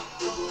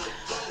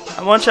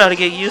I want y'all to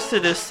get used to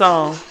this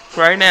song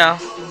right now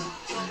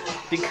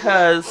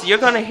because you're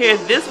going to hear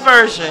this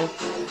version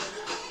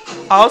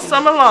all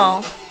summer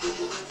long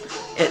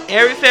at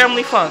every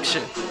family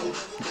function.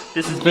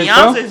 This is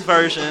Beyonce's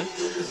version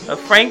of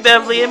Frank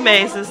Beverly and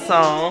Maze's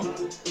song,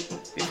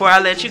 Before I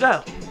Let You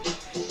Go.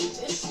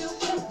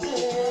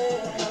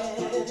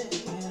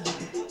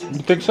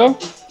 You think so?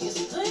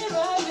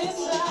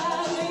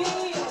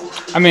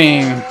 I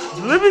mean,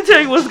 let me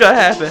tell you what's going to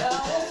happen.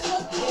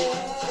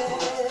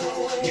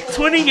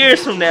 20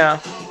 years from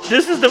now,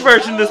 this is the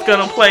version that's going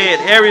to play at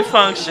every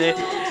function,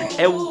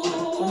 and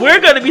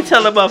we're going to be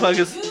telling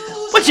motherfuckers,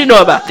 what you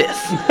know about this?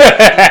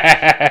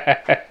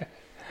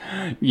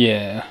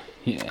 Yeah.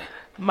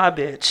 My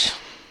bitch.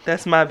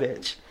 That's my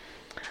bitch.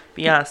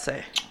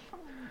 Beyonce.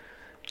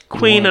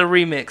 Queen of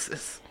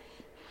remixes.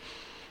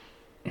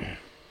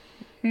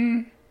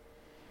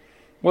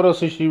 What else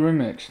has she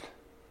remixed?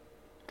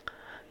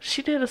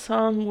 She did a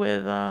song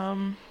with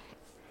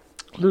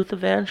Luther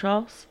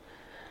Vandross.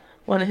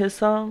 One of his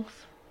songs.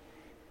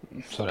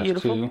 So that's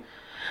beautiful.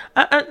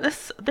 two.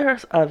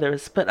 There's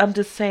others, but I'm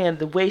just saying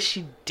the way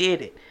she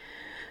did it.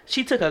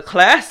 She took a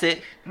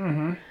classic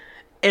and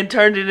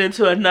turned it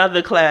into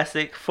another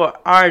classic for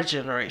our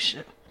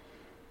generation.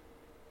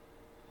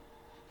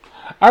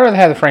 I'd rather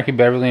have the Frankie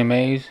Beverly and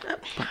Maze.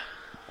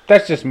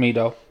 That's just me,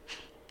 though.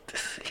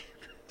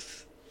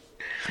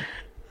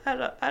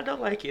 I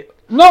don't like it.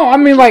 No, I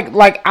mean,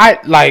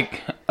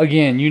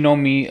 again, you know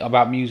me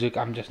about music.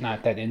 I'm just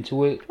not that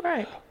into it.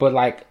 Right.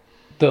 But,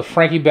 the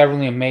Frankie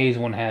Beverly and Maze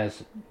one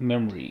has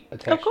memory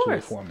attached to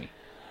it for me.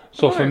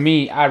 So, for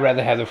me, I'd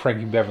rather have the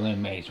Frankie Beverly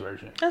and Maze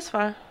version. That's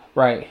fine.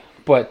 Right.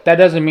 But that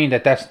doesn't mean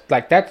that's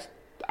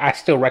I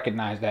still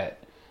recognize that.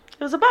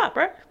 It was a bop,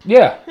 right?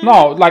 Yeah.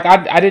 No,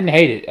 I didn't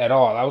hate it at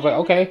all. I was like,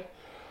 okay.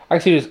 I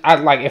can see this.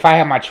 If I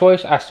had my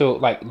choice, I still,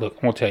 look, I'm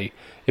going to tell you.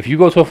 If you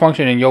go to a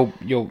function and you're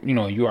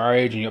our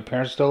age and your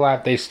parents are still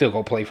alive, they still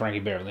go play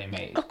Frankie Beverly and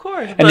Maze. Of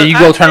course. And then you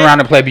go turn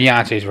around and play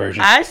Beyonce's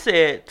version. I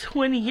said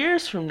 20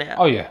 years from now.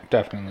 Oh, yeah,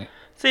 definitely.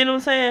 See what I'm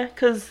saying?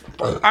 Because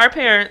our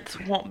parents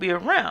won't be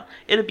around.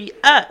 It'll be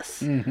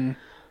us. Mm-hmm.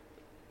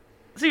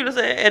 See what I'm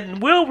saying?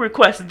 And we'll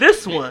request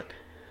this one.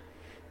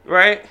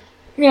 Right?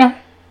 Yeah.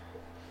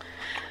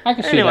 I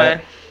can see that.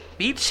 Anyway,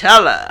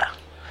 Beachella.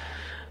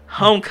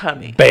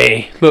 Homecoming.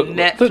 Bay. Look,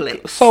 Netflix.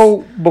 Look,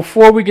 so,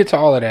 before we get to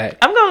all of that.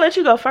 I'm going to let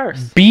you go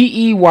first.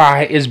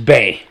 B-E-Y is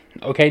Bay.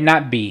 Okay?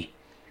 Not B.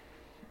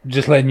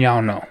 Just letting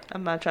y'all know.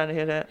 I'm not trying to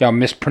hear that. Y'all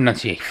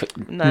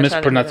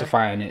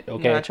mispronouncifying it.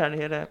 Okay? I'm not trying to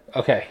hear that.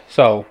 Okay,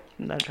 so.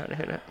 I'm not trying to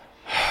hear that.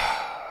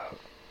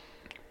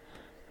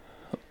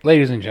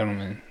 Ladies and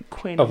gentlemen.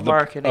 Queen of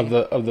marketing.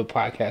 Of the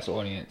podcast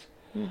audience.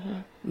 Mm-hmm.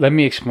 Let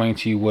me explain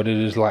to you what it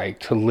is like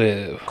to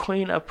live.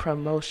 Queen of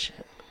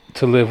promotion.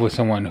 To live with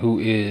someone who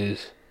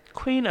is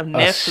Queen of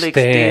Netflix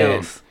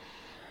deals.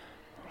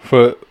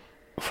 For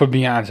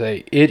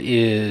Beyonce,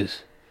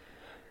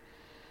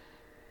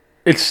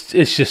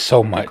 it's just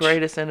so much. The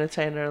greatest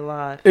entertainer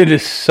alive. It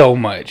is so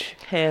much.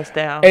 Hands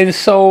down. And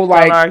so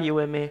don't argue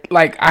with me.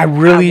 I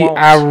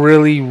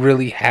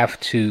really have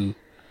to.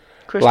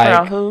 Chris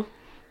Brown who?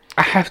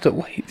 I have to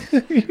wait.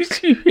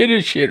 You hear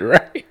this shit,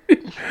 right?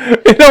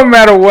 It don't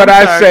matter what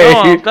I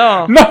say. Go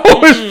on. No,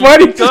 it's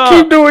funny. Just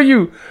keep doing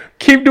you.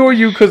 Keep doing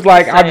you, because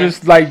I'm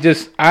just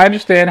I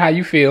understand how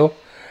you feel,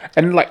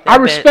 and I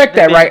respect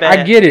that, right?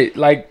 I get it.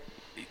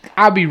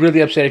 I'd be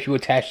really upset if you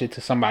attached it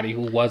to somebody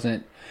who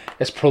wasn't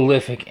as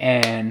prolific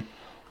and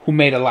who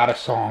made a lot of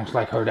songs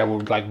like her that were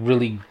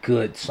really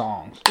good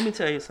songs. Let me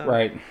tell you something.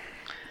 Right.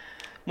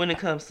 When it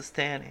comes to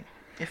standing,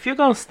 if you're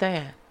gonna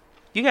stand,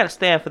 you gotta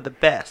stand for the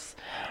best.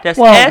 That's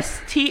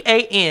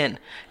STAN,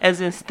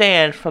 as in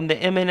stand from the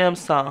Eminem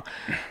song.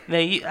 Now,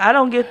 I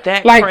don't get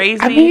that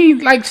crazy. I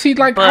mean, I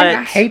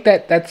hate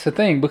that. That's the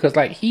thing, because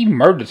he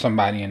murdered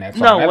somebody in that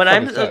song. No, when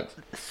I'm a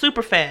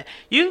super fan,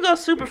 you can go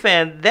super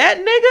fan. That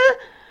nigga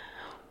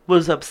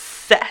was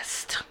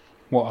obsessed.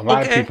 Well, a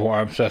lot of people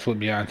are obsessed with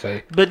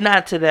Beyonce, but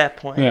not to that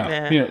point.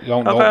 Yeah,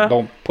 man.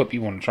 Don't put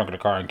people in the trunk of the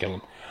car and kill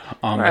them.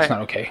 Right. That's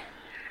not okay.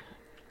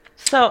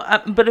 So,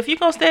 but if you're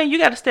gonna stand, you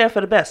got to stand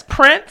for the best.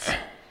 Prince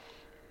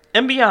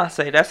and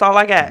Beyonce. That's all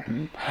I got.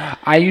 Mm-hmm.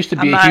 I used to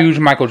be a huge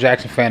Michael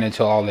Jackson fan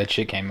until all that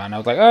shit came out. And I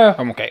was like,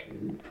 I'm okay.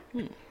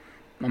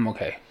 I'm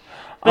okay.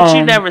 But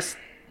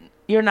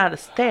you're not a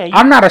stand.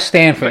 I'm not a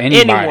stand for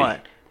anybody.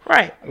 Anyone.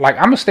 Right.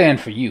 I'm a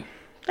stand for you.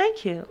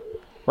 Thank you.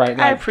 Right.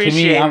 I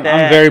appreciate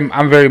that.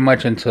 I'm very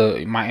much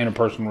into my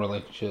interpersonal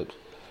relationships.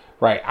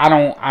 Right. I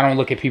don't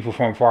look at people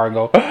from afar and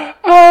go, no,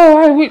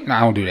 I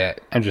don't do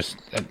that.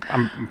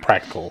 I'm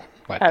practical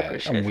like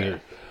that. I'm weird.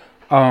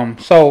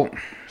 So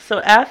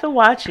after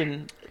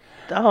watching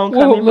the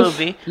Homecoming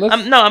movie,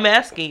 I'm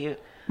asking you,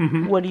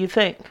 what do you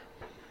think?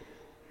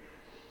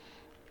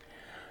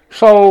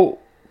 So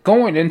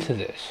going into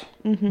this,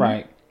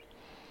 right?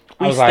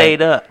 We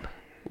stayed up.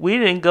 We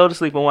didn't go to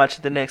sleep and watch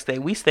it the next day.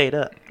 We stayed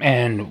up.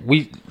 And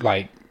we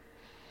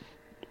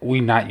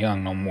not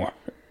young no more.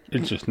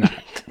 It's just not.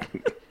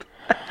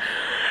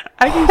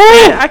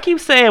 I keep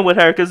saying with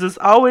her, because it's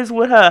always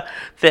with her,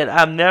 that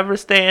I'm never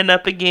staying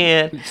up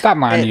again. Stop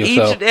lying to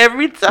yourself. Each and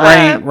every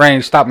time.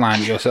 Rain, stop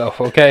lying to yourself,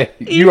 okay?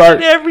 Each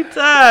and every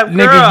time,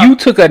 girl. Nigga, you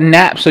took a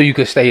nap so you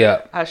could stay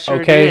up. I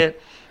sure did.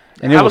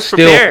 And it was still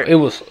prepared. It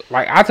was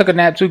like, I took a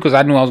nap too, because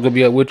I knew I was going to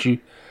be up with you,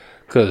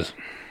 because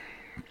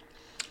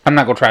I'm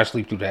not going to try to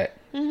sleep through that.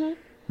 Mm-hmm.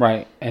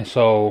 Right? And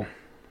so,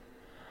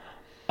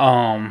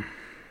 I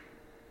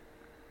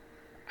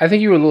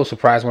think you were a little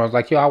surprised when I was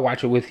like, yo, I'll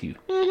watch it with you.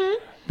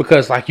 Mm-hmm.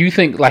 Because, like, you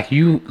think, like,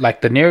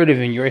 the narrative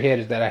in your head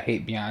is that I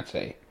hate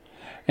Beyonce.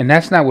 And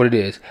that's not what it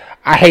is.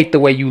 I hate the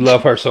way you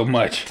love her so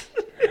much.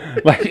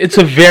 Like, it's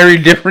a very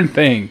different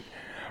thing.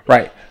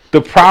 Right?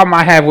 The problem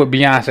I have with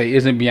Beyonce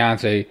isn't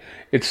Beyonce.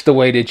 It's the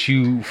way that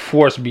you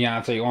force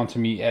Beyonce onto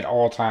me at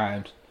all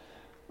times.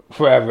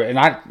 Forever. And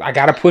I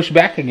got to push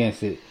back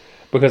against it.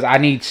 Because I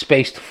need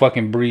space to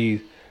fucking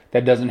breathe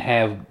that doesn't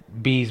have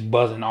bees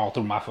buzzing all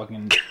through my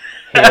fucking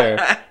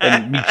hair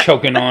and me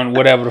choking on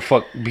whatever the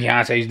fuck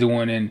Beyonce's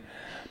doing. And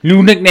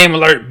new nickname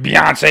alert,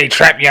 Beyonce,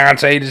 Trap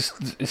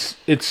Beyonce.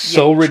 It's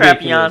so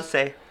ridiculous.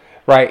 Trap Beyonce.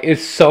 Right?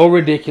 It's so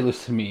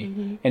ridiculous to me.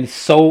 Mm-hmm. And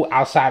so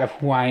outside of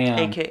who I am.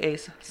 AKA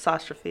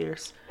Sasha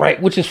Fierce.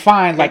 Right, which is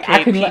fine. Like,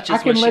 I can let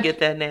she get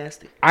that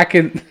nasty. I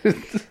can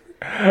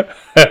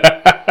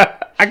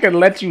I can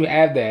let you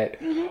have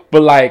that. Mm-hmm.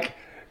 But like,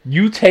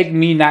 you take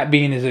me not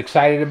being as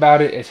excited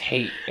about it as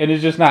hate, and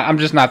it's just not. I'm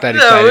just not that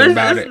excited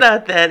about it. It's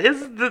not that.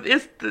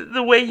 It's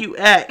the way you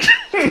act.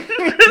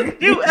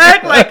 You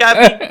act like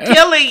I be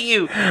killing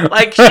you,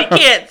 like she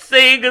can't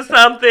sing or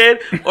something,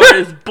 or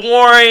it's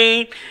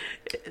boring,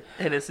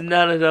 and it's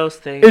none of those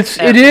things.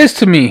 It is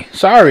to me.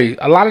 Sorry,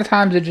 a lot of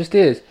times it just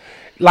is.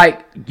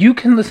 Like, you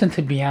can listen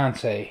to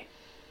Beyonce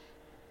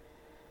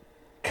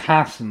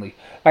constantly.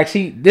 Like,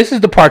 see, this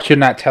is the part you're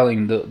not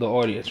telling the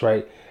audience,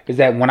 right? Is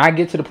that when I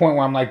get to the point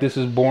where I'm like, this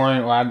is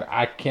boring, or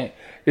I can't,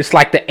 it's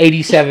like the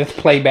 87th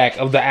playback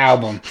of the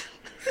album.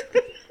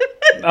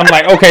 I'm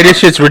like, okay, this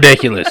shit's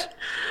ridiculous.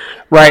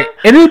 Right?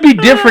 And it would be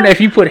different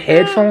if you put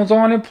headphones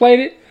on and played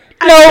it.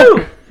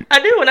 No.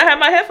 I do when I have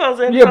my headphones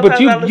in. Yeah, but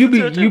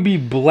you be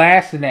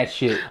blasting that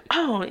shit.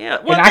 Oh, yeah.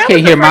 Well, and I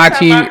can't hear my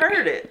TV. I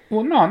heard it.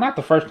 Well, no, not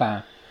the first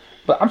time.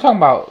 But I'm talking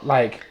about,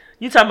 like...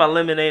 You talking about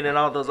Lemonade and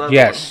all those other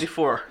ones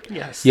before.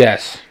 Yes.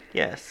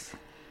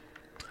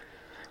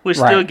 Which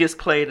still gets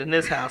played in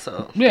this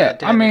household. Yeah,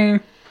 I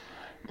mean...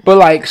 But,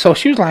 like, so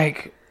she was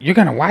like, you're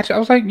going to watch it? I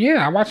was like,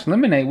 yeah, I watched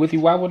Lemonade with you.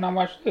 Why wouldn't I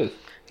watch this?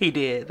 He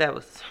did.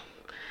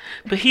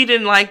 But he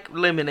didn't like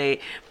Lemonade.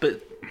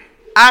 But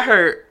I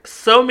heard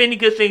so many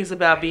good things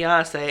about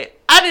Beyonce.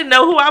 I didn't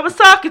know who I was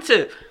talking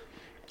to. Okay.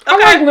 I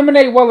like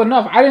Lemonade well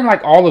enough. I didn't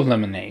like all of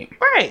Lemonade.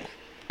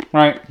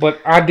 Right, but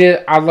I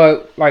did. I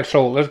like.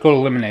 So let's go to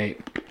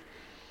Lemonade.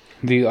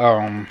 The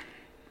I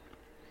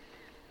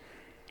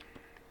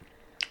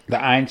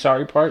ain't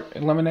sorry part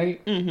in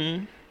Lemonade.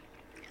 Mm-hmm.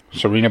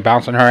 Serena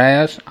bouncing her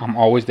ass. I'm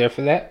always there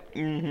for that.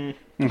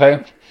 Mm-hmm.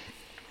 Okay.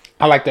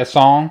 I like that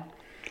song.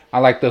 I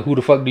like the "Who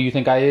the fuck do you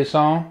think I is"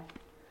 song.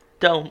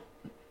 Don't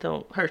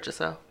hurt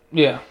yourself.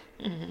 Yeah.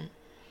 Mm-hmm.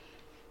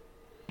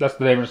 That's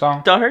the name of the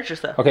song. Don't hurt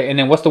yourself. Okay, and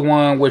then what's the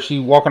one where she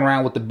walking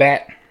around with the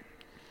bat?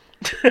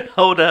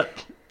 Hold up.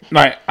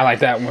 Right, I like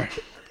that one.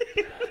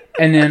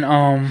 And then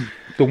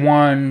the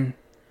one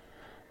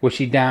where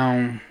she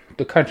down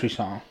the country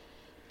song.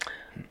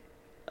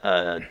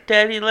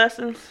 Daddy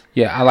Lessons?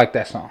 Yeah, I like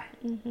that song.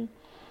 Mm-hmm.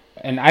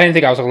 And I didn't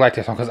think I was going to like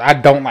that song because I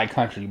don't like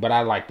country, but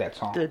I like that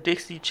song. The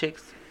Dixie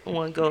Chicks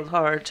one goes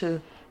hard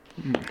too.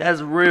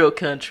 That's real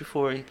country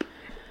for you.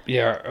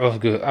 Yeah, it was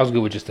good. I was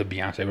good with just the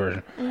Beyonce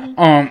version.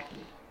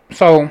 Mm-hmm.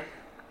 So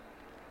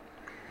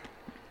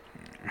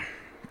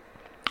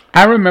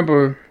I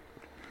remember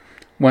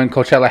when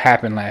Coachella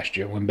happened last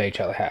year, when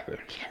Baychella happened.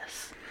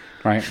 Yes.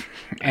 Right?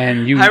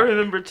 And I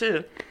remember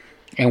too.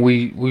 And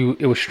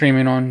it was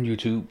streaming on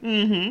YouTube.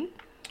 Mm-hmm.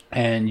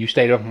 And you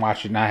stayed up and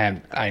watched it, and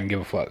I didn't give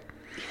a fuck.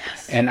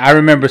 Yes. And I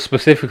remember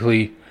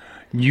specifically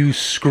you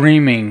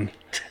screaming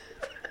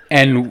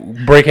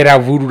and breaking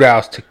out Voodoo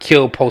Dolls to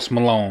kill Post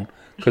Malone.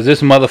 Because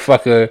this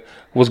motherfucker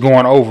was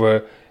going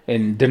over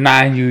and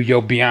denying you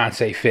your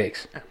Beyonce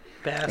fix.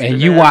 And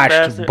you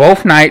watched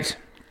both nights.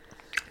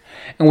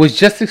 And was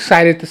just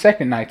excited the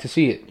second night to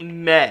see it.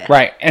 Man.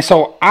 Right. And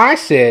so I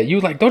said, you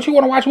was like, don't you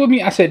want to watch it with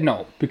me? I said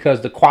no,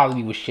 because the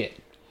quality was shit.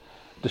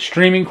 The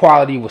streaming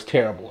quality was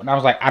terrible. And I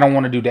was like, I don't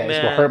want to do that. Man, it's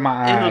going to hurt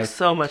my eyes. It looks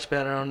so much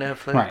better on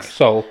Netflix. Right.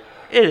 So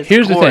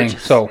here's the thing.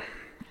 So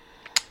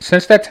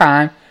since that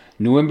time,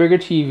 new and bigger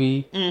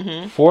TV,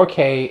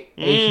 4K,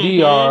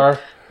 HDR.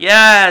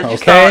 Yeah, you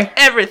saw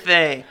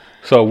everything.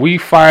 So we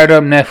fired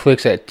up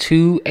Netflix at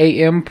 2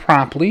 a.m.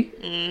 promptly,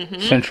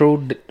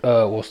 Central,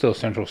 still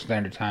Central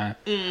Standard Time,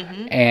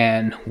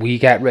 and we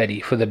got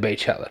ready for the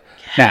Baychella.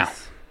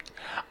 Yes.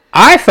 Now,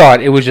 I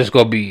thought it was just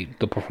going to be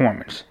the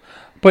performance,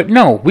 but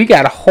no, we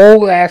got a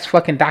whole ass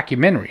fucking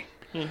documentary.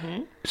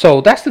 Mm-hmm.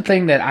 So that's the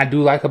thing that I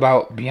do like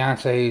about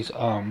Beyonce's.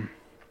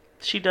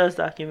 She does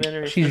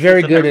documentaries. She's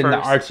very good in the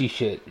artsy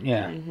shit.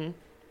 Yeah.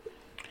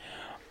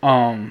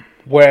 Mm-hmm.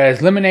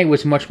 Whereas Lemonade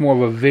was much more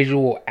of a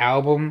visual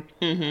album,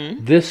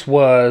 this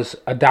was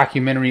a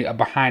documentary, a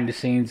behind the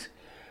scenes,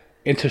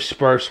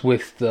 interspersed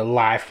with the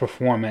live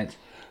performance.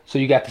 So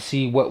you got to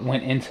see what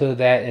went into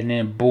that, and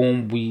then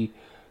boom, we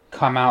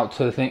come out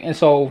to the thing. And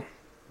so,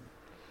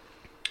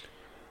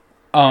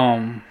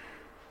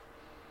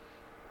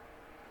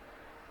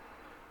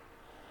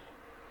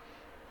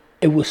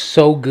 it was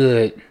so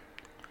good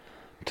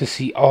to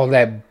see all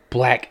that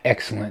black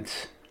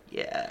excellence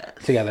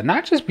together.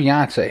 Not just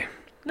Beyonce.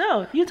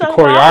 No, you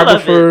talking about all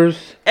of it. The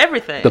choreographers,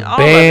 everything, the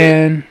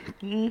band,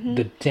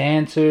 the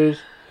dancers,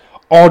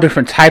 all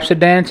different types of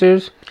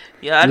dancers.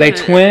 Yeah, Les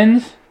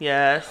Twins.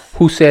 Yes.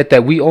 Who said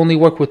that we only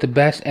work with the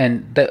best,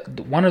 and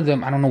one of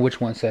them, I don't know which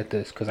one said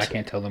this because I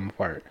can't tell them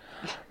apart,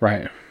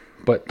 right?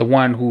 But the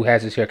one who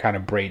has his hair kind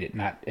of braided,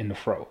 not in the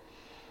fro,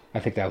 I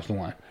think that was the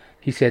one.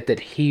 He said that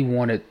he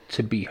wanted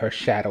to be her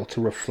shadow to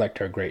reflect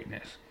her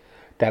greatness.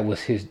 That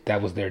was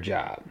their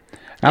job.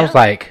 And I was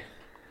like,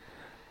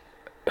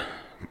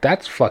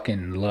 that's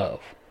fucking love.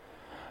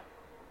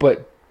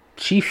 But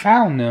she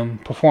found them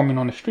performing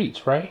on the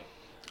streets, right?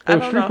 I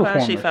don't know how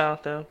she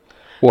found them.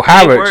 Well,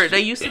 Howard, they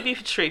used to be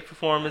street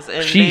performers,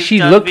 and she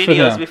done looked videos for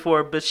them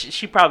before, but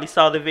she probably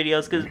saw the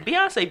videos because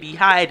Beyonce be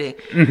hiding.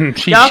 Mm-hmm.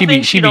 She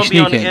be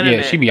sneaking.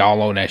 Yeah, she be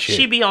all on that shit.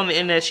 She be on the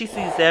internet. She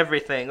sees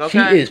everything.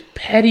 Okay, she is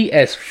petty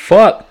as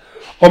fuck.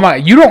 Oh my,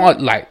 you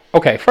don't like.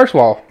 Okay, first of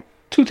all,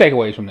 2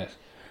 takeaways from this.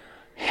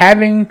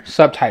 Having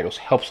subtitles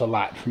helps a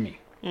lot for me.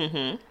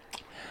 1,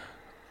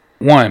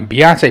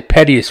 Beyonce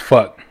petty as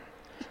fuck.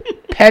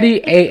 Petty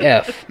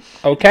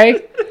AF.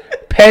 Okay,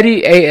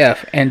 petty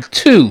AF. And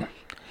 2,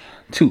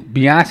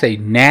 Beyonce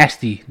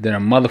nasty than a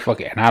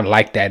motherfucker, and I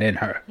like that in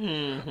her.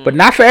 But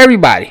not for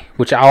everybody,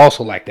 which I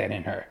also like that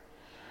in her.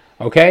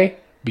 Okay?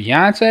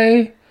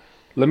 Beyonce,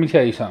 let me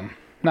tell you something.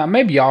 Now,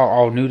 maybe y'all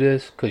all knew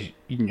this, because,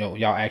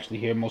 y'all actually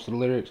hear most of the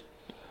lyrics.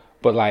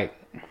 But, like,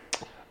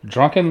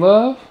 Drunken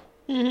Love,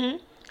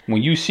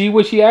 when you see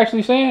what she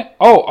actually saying,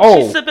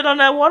 she's sipping on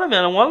that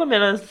watermelon.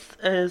 Watermelon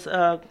is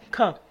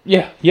cum.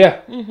 Yeah.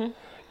 Yeah.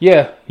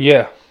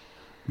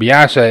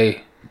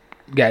 Beyonce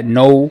got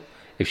no...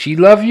 If she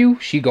love you,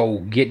 she go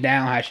get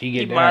down how she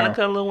get down.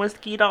 Monica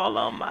Lewinsky all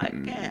on my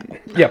God.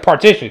 Yeah,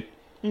 partition.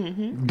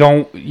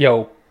 Don't,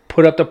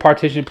 put up the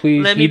partition,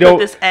 please. Let me put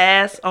this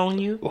ass on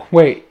you.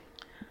 Wait.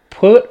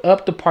 Put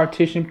up the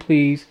partition,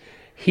 please.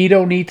 He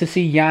don't need to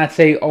see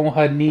Beyonce on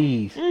her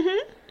knees.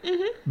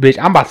 Bitch,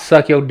 I'm about to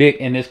suck your dick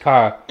in this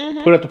car.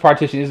 Put up the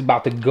partition. It's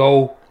about to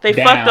go They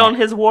down. fucked on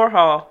his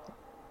Warhol.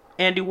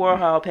 Andy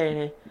Warhol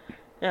painting.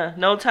 Yeah,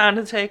 no time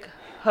to take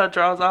her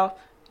drawers off.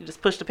 You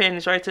just push the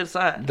panties right to the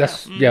side.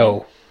 That's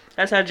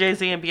That's how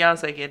Jay-Z and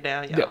Beyonce get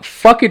down, y'all.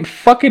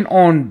 Fucking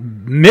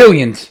on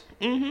millions.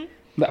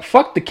 Like,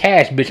 fuck the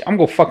cash, bitch. I'm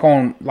gonna fuck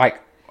on like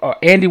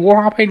Andy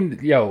Warhol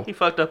painting. Yo, he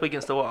fucked up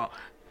against the wall.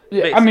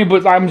 Yeah, basically. I mean,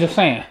 but I'm just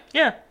saying.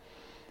 Yeah.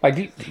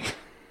 Like,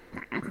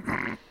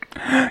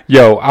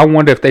 yo, I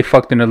wonder if they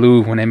fucked in the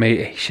Louvre when they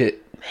made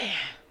shit. Man.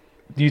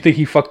 Do you think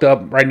he fucked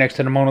up right next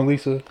to the Mona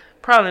Lisa?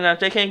 Probably not.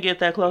 They can't get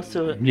that close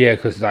to it. Yeah,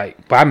 cause but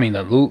I mean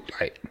the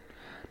Louvre,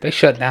 they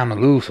shut down the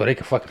Louvre so they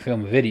can fucking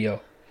film a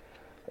video.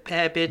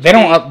 Bad bitch.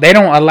 They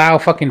don't allow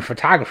fucking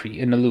photography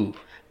in the Louvre.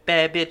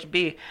 Bad bitch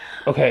B.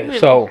 Okay,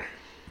 so.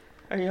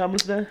 Are you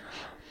almost done?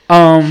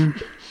 I'm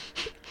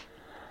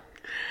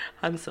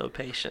so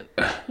patient.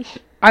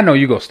 I know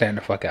you go stand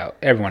the fuck out.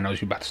 Everyone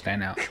knows you about to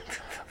stand out.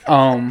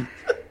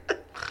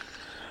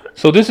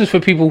 So this is for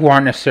people who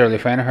aren't necessarily a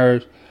fan of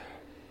hers.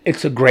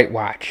 It's a great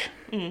watch.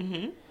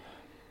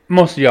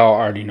 Most of y'all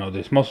already know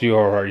this. Most of you have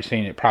already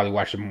seen it. Probably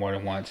watched it more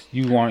than once.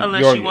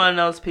 Unless you're one of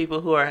those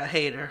people who are a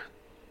hater.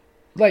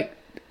 Like,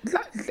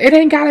 it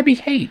ain't gotta be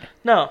hate.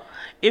 No.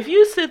 If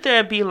you sit there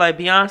and be like,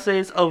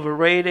 Beyonce's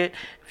overrated,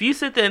 if you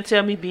sit there and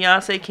tell me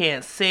Beyonce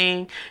can't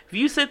sing, if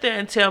you sit there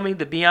and tell me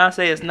that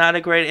Beyonce is not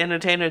a great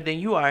entertainer, then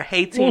you are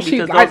hating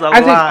because those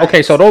are lies.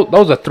 Okay, so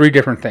those are 3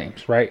 different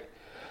things, right?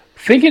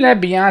 Thinking that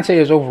Beyonce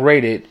is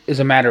overrated is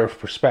a matter of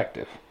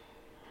perspective,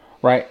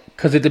 right?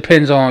 Because it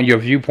depends on your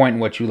viewpoint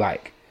and what you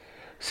like.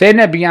 Saying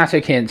that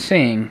Beyonce can't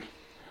sing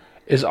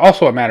is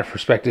also a matter of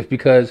perspective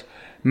because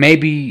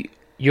maybe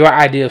your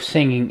idea of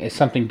singing is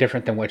something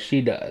different than what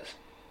she does.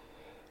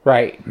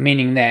 Right?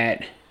 Meaning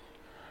that,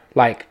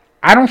 like,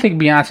 I don't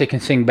think Beyonce can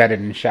sing better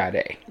than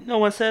Sade. No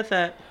one said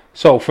that.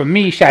 So for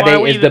me, Sade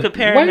is the...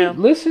 Wait,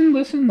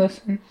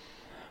 listen.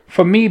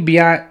 For me,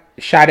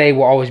 Sade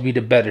will always be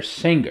the better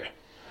singer.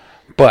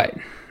 But,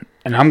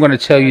 and I'm going to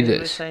tell you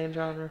this. Same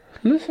genre.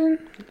 Listen.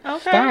 Okay.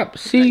 Stop.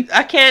 See,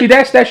 I can't. See,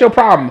 that's your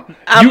problem.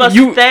 I'm a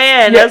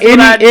fan. That's what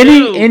I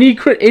do.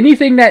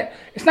 Anything that...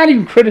 It's not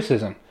even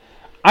criticism.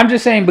 I'm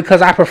just saying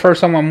because I prefer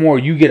someone more,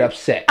 you get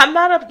upset. I'm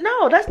not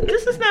No,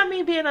 this is not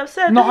me being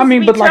upset. No, I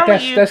mean, but like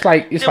that's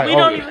like it's like we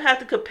don't even have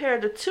to compare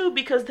the two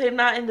because they're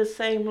not in the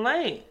same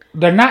lane.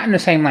 They're not in the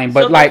same lane,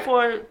 but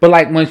so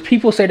like when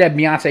people say that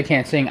Beyonce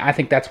can't sing, I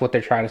think that's what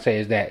they're trying to say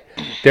is that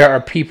there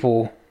are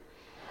people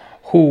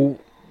who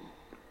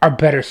are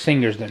better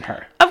singers than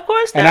her. Of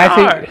course, and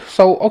I think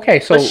so.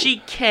 Okay, so but she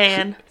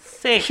can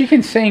sing. She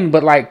can sing,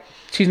 but like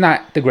she's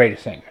not the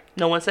greatest singer.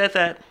 No one said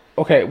that.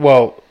 Okay,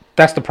 well,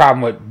 that's the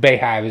problem with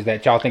Beyhive is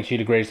that y'all think she's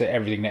the greatest at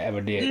everything that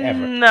ever did, ever.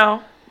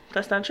 No,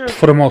 that's not true.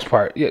 For the most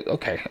part. Yeah,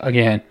 okay,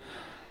 again,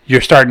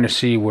 you're starting to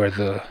see where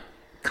the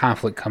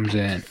conflict comes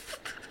in.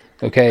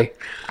 Okay?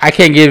 I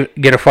can't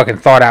get a fucking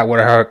thought out with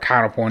her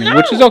counterpoint,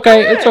 which is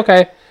okay. It's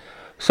okay.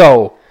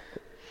 So,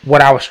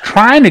 what I was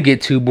trying to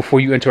get to before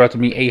you interrupted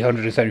me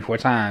 874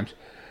 times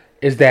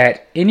is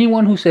that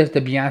anyone who says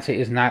that Beyonce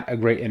is not a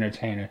great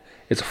entertainer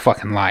is a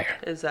fucking liar.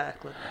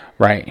 Exactly.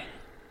 Right.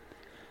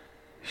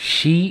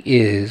 She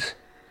is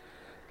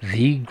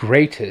the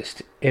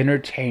greatest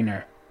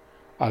entertainer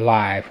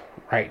alive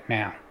right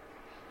now.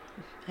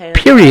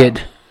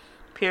 Period.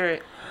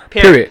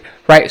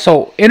 Right.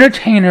 So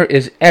entertainer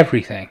is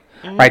everything.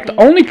 Mm-hmm. Right. The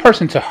only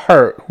person to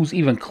her who's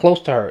even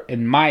close to her,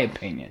 in my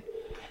opinion,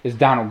 is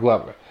Donald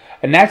Glover,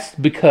 and that's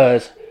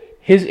because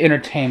his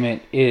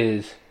entertainment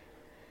is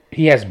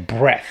he has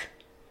breadth.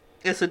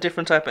 It's a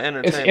different type of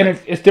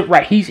entertainment. It's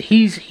different.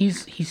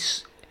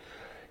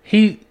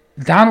 Right.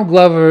 Donald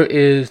Glover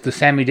is the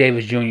Sammy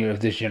Davis Jr. of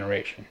this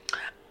generation.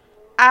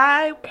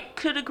 I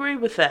could agree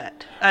with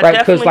that. Right,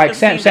 because like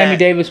Sammy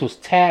Davis was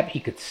tapped, he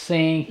could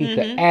sing, he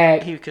could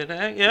act. He could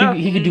act, yeah.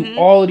 He could do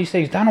all of these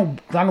things.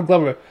 Donald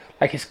Glover,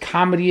 like his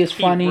comedy is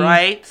funny. He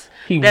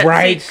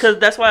writes. Because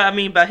that's why I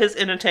mean by his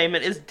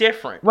entertainment is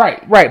different.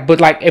 Right. But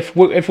like if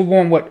we're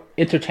going what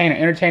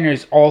entertainer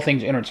is all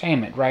things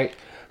entertainment, right?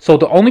 So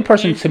the only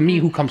person to me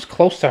who comes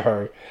close to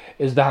her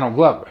is Donald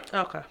Glover.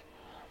 Okay.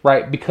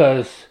 Right,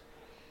 because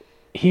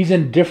he's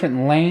in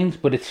different lanes,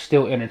 but it's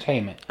still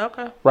entertainment.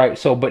 Okay. Right.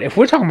 So, but if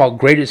we're talking about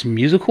greatest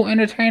musical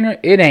entertainer,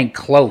 it ain't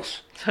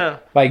close. Huh.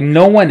 Like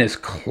no one is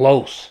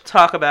close.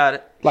 Talk about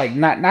it. Like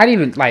not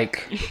even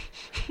like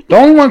the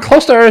only one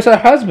close to her is her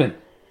husband.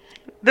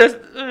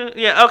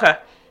 Yeah. Okay.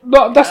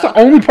 No, that's the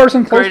only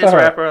person close to her. Greatest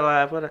rapper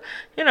alive. Whatever.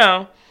 You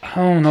know. I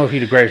don't know if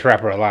he's the greatest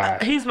rapper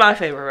alive. He's my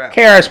favorite rapper.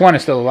 KRS-One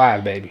is still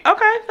alive, baby.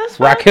 Okay, that's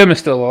fine. Rakim is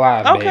still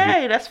alive, baby.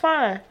 Okay, that's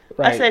fine.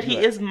 Right, I said he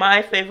is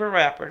my favorite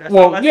rapper. That's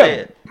all I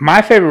said.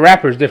 My favorite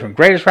rapper is different.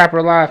 Greatest rapper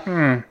alive?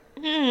 That's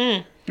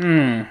Deep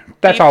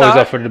always Thought?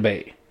 up for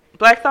debate.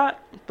 Black Thought?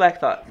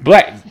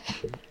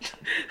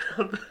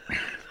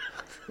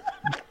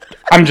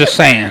 I'm just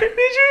saying. Did you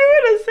hear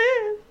what I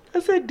said? I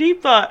said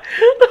Deep Thought.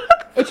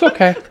 It's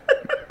okay.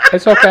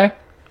 It's okay.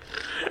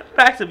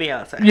 Back to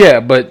Beyonce.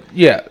 Yeah, but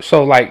yeah.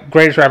 So like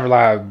greatest rapper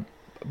alive,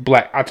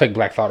 I'll take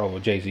Black Thought over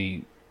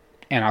Jay-Z,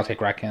 and I'll take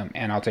Rakim,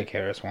 and I'll take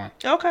KRS-One.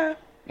 Okay.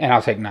 And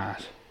I'll take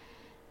Nas.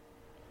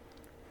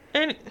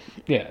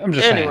 Yeah, I'm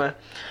just saying.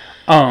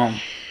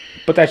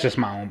 But that's just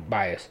my own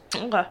bias.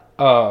 Okay.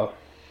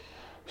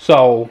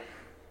 So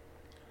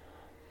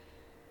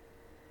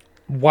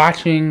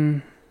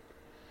watching,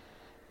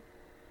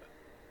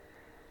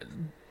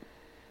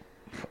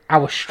 I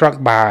was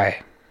struck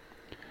by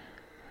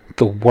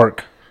the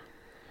work,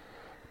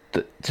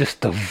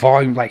 just the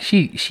volume. Like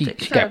she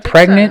got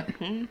pregnant.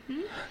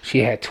 Mm-hmm. She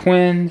had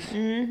twins.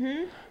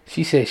 Mm-hmm.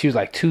 She said she was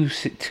like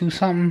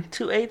 218.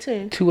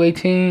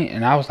 218,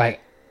 and I was like,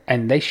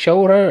 and they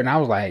showed her, and I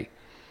was like,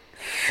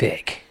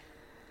 thick.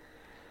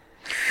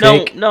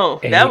 No,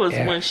 that was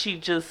when she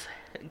just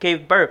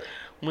gave birth.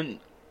 When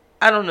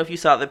I don't know if you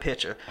saw the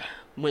picture.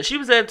 When she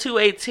was at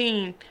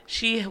 218,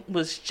 she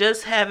was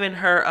just having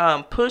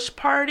her push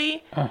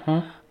party.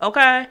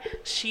 Okay,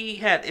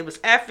 it was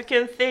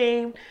African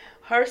themed.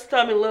 Her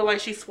stomach looked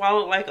like she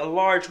swallowed like a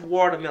large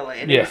watermelon,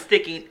 and it was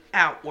sticking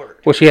outward.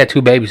 Well, she had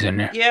 2 babies in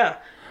there. Yeah.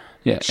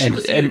 Yeah,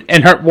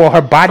 and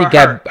her body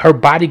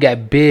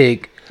got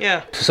big. Yeah.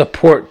 To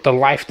support the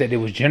life that it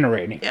was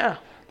generating. Yeah.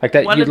 Like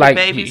that. One of the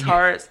baby's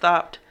heart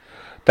stopped.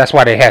 That's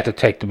why they had to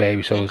take the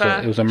baby. So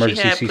it was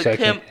emergency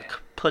C-section.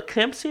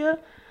 Preeclampsia,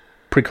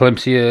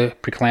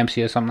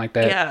 something like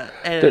that. Yeah,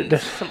 and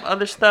some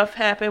other stuff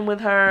happened with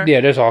her.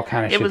 Yeah, there's all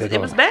kind of shit.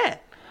 It was bad.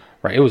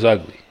 Right, it was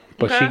ugly.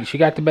 But she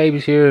got the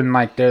babies here, and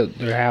like they're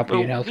happy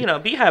and healthy. You know,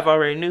 Beyhive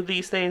already knew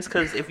these things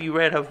because if you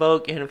read her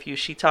Vogue interview,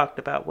 she talked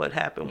about what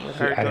happened with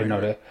her. I didn't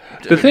know that.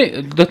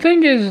 The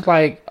thing is,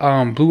 like,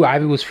 Blue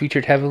Ivy was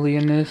featured heavily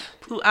in this.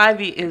 Blue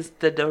Ivy is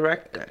the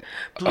director.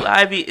 Blue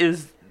Ivy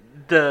is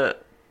the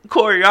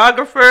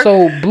choreographer.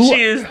 So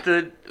she is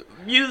the.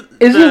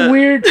 Is it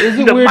weird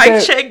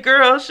mic check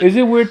girl. Is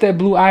it weird that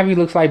Blue Ivy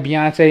looks like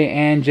Beyonce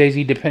and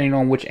Jay-Z depending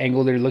on which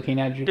angle they're looking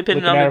at you?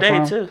 Depending on the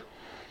day too.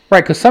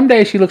 Right, because some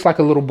days she looks like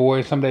a little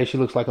boy, some days she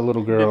looks like a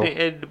little girl.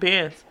 It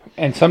depends.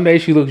 And some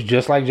days she looks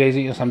just like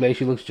Jay-Z, and some days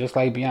she looks just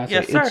like Beyonce.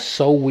 Yes, sir. It's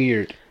so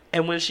weird.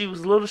 And when she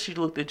was little, she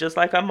looked just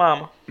like her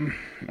mama.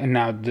 And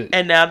now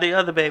the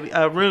other baby,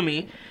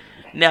 Rumi,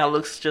 now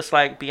looks just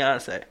like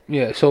Beyonce.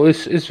 Yeah, so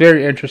it's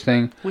very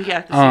interesting. We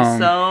got to see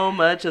so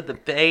much of the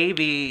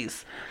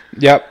babies.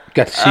 Yep,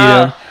 got to see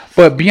them.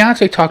 But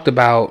Beyonce talked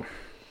about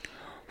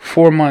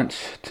 4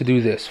 months to do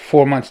this,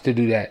 4 months to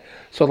do that.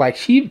 So like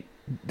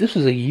this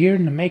was a year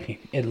in the making,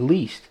 at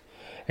least.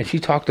 And she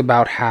talked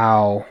about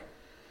how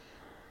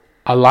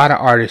a lot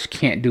of artists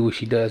can't do what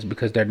she does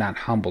because they're not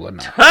humble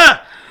enough.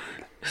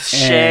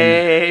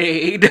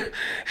 Shade.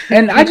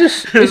 And I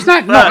just, it's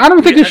not, no, I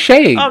don't think it's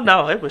shade. Oh,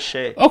 no, it was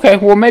shade. Okay,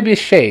 well, maybe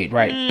it's shade,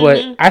 right? Mm-hmm.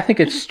 But I think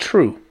it's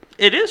true.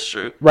 It is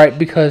true. Right,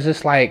 because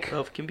it's like...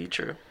 Both can be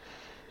true.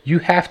 You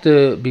have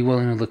to be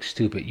willing to look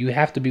stupid. You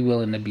have to be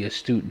willing to be a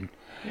student.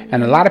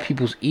 And a lot of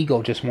people's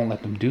ego just won't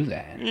let them do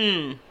that.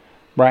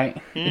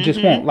 Right? It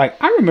just won't.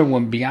 Like, I remember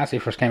when Beyonce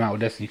first came out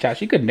with Destiny Child,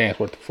 she couldn't dance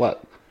worth the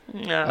fuck.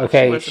 No,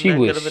 okay,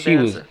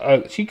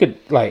 she could,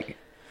 like...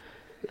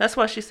 That's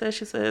why she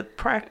said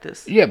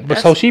practice. Yeah, but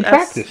so she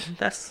practiced.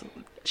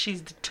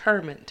 She's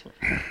determined.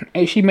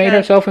 And she made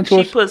herself into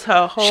a... She puts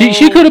her whole...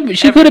 She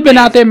could have been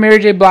out there Mary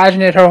J. Blige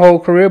it her whole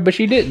career, but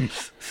she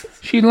didn't.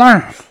 She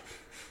learned.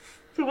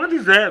 What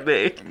does that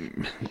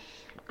mean?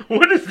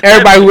 What is that?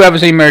 Everybody who ever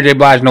seen Mary J.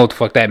 Blige know what the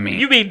fuck that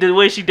means. You mean the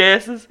way she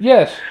dances?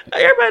 Yes.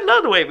 Everybody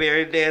love the way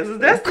Mary dances.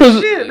 That's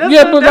the shit.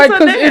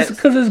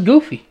 Because it's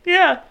goofy.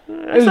 Yeah,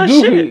 it's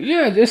goofy. Shit.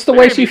 Yeah, it's the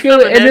way she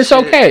feels it, and it's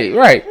okay,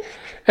 right?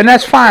 And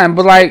that's fine.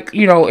 But like,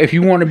 you know, if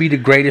you want to be the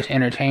greatest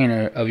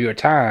entertainer of your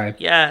time,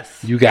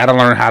 yes, you got to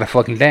learn how to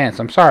fucking dance.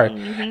 I'm sorry.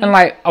 And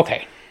like,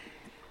 okay,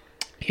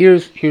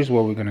 here's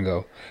where we're gonna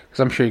go, because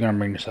I'm sure you're gonna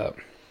bring this up.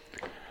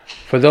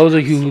 For those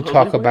of you who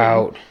talk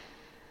about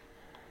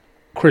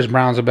Chris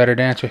Brown's a better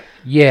dancer,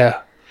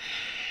 yeah,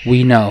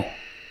 we know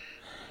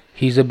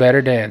he's a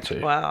better dancer.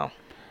 Wow,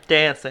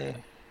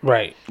 dancing.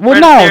 Right. Well,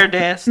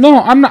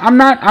 no, I'm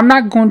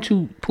not going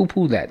to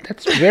poo-poo that.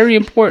 That's very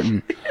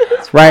important,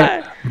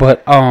 right?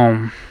 But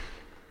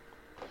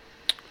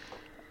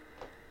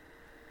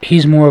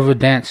he's more of a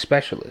dance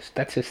specialist.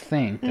 That's his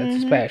thing. That's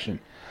his passion.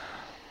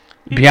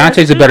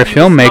 Beyonce's a better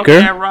filmmaker.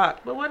 That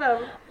rock, but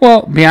whatever.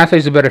 Well,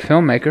 Beyonce's a better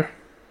filmmaker.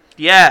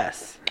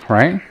 Yes.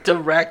 Right?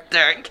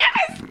 Director.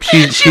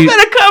 Yes. She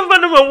better come for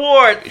them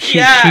awards.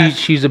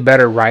 She's a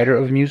better writer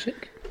of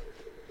music.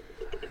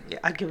 Yeah,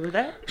 I give her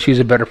that. She's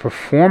a better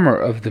performer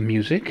of the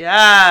music.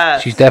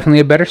 Yes. She's definitely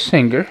a better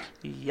singer.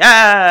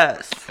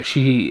 Yes.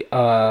 She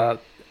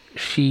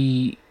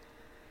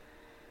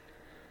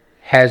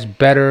has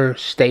better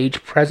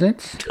stage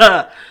presence.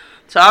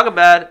 Talk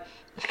about it.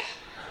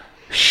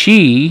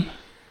 She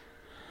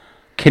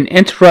can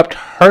interrupt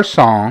her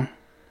song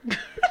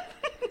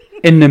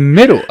in the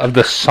middle of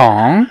the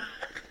song,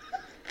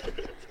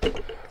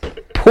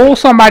 pull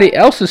somebody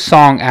else's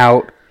song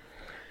out,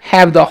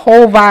 have the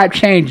whole vibe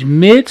change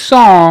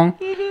mid-song,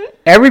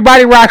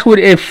 everybody rocks with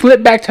it, and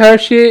flip back to her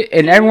shit,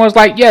 and everyone's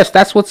like, yes,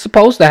 that's what's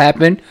supposed to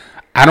happen.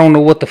 I don't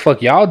know what the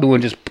fuck y'all doing,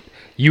 just,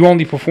 you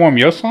only perform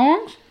your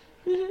songs?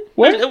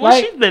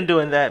 Well, she's been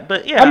doing that,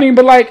 but yeah. I mean,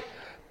 but like,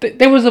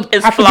 there was a,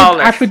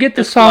 I forget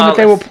the song that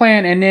they were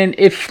playing, and then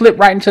it flipped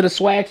right into the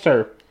swag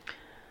surf.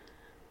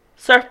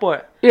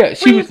 Surfboard. Yeah,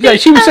 she was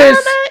saying,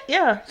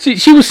 yeah.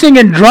 She was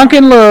singing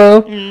 "Drunken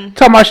Love," talking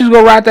about she's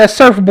gonna ride that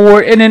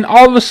surfboard, and then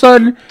all of a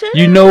sudden,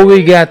 you know,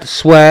 we got the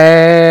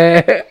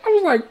swag. I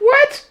was like,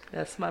 what?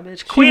 That's my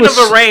bitch. Queen of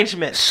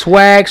arrangement.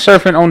 Swag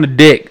surfing on the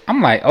dick.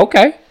 I'm like,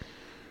 okay.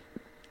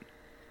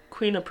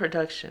 Queen of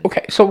production.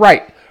 Okay, so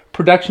right,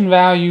 production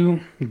value,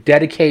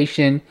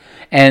 dedication,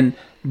 and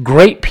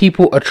great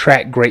people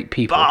attract great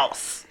people.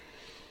 Boss.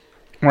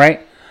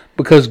 Right.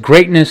 Because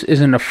greatness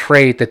isn't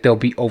afraid that they'll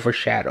be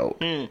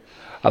overshadowed.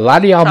 A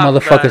lot of y'all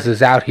motherfuckers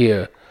is out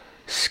here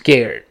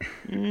scared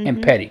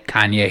and petty.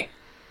 Kanye.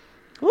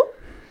 Ooh.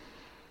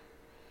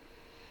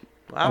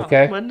 Wow.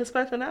 Okay. Wasn't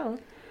expecting that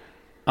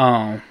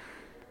one.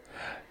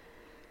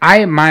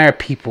 I admire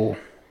people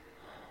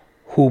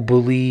who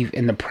believe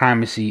in the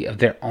primacy of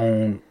their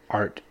own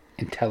art,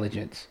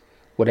 intelligence,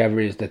 whatever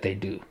it is that they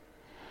do.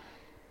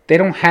 They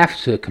don't have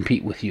to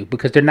compete with you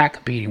because they're not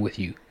competing with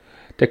you.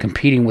 They're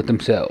competing with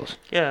themselves.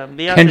 Yeah,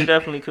 Beyonce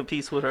definitely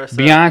competes with herself.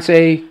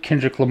 Beyonce,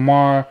 Kendrick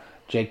Lamar,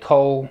 J.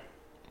 Cole.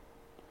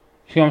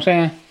 See what I'm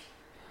saying?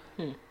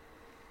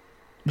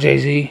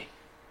 Jay-Z.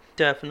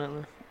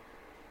 Definitely.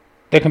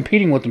 They're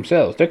competing with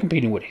themselves. They're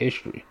competing with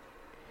history.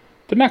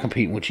 They're not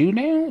competing with you.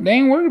 They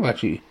ain't worried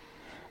about you.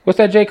 What's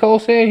that J. Cole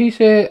said? He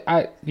said,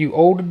 you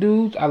older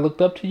dudes, I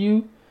looked up to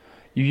you.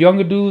 You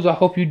younger dudes, I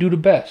hope you do the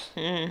best.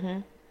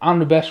 I'm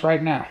the best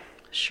right now.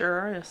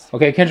 Sure is.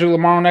 Okay, Kendrick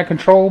Lamar on that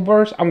Control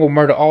verse, I'm going to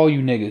murder all you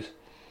niggas.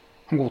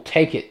 I'm going to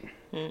take it.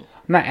 I'm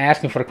not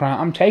asking for the crown.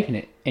 I'm taking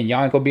it. And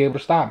y'all ain't going to be able to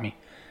stop me.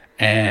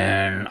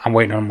 And I'm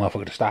waiting on a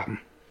motherfucker to stop him.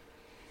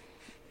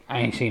 I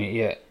ain't seen it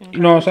yet. You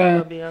know what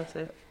I'm saying?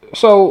 Beyonce.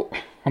 So,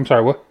 I'm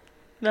sorry, what?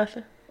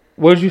 Nothing.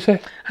 What did you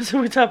say? I said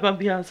we talking about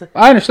Beyonce.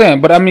 I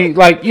understand, but I mean,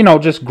 like, you know,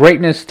 just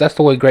greatness, that's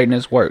the way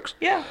greatness works.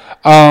 Yeah.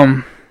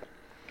 The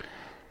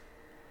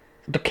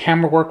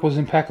camera work was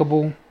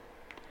impeccable.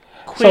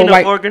 Queen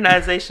of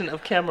organization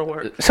of camera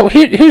work. So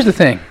here's the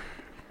thing.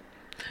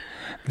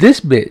 This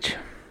bitch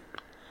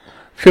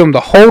filmed the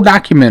whole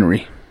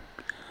documentary,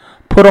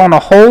 put on a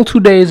whole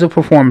 2 days of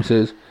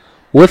performances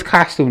with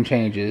costume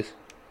changes,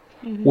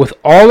 with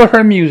all of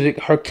her music,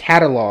 her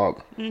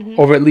catalog,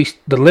 or at least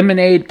the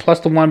Lemonade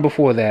plus the one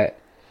before that.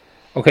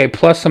 Okay,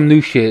 plus some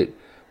new shit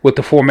with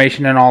the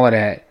formation and all of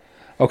that.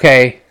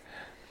 Okay.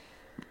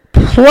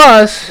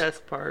 Plus...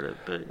 That's part of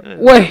it.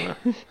 Wait.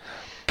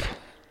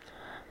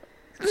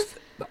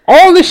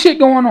 All this shit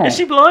going on. Is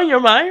she blowing your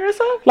mind or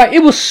something? Like,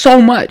 it was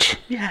so much.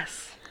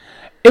 Yes.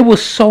 It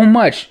was so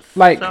much.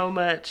 Like, so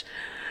much.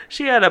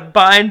 She had a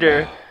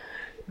binder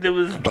that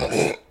was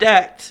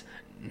stacked.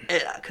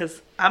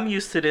 Because I'm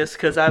used to this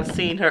because I've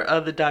seen her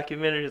other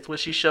documentaries where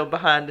she showed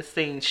behind the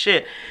scenes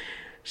shit.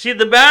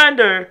 The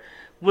binder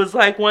was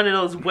like one of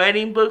those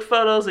wedding book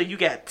photos where you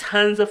got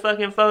tons of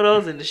fucking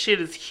photos and the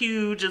shit is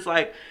huge. It's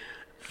like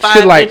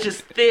 5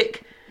 inches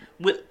thick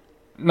with...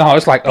 No,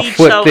 it's like a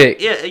foot thick.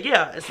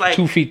 Yeah, it's like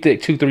 2 feet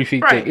thick, 3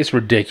 feet thick. It's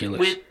ridiculous.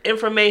 With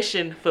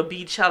information for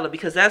Beachella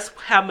because that's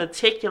how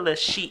meticulous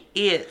she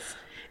is.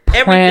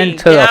 Planned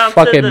to the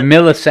fucking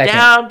millisecond.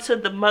 Down to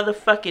the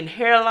motherfucking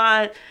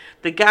hairline.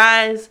 The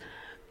guys,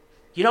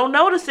 you don't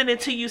notice it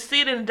until you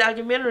see it in the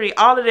documentary.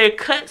 All of their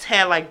cuts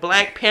had like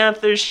Black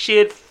Panther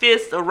shit,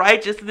 Fist of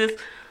Righteousness.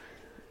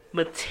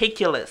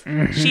 Meticulous.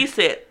 Mm-hmm. She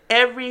said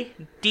every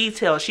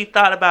detail. She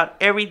thought about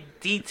every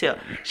detail.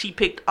 She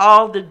picked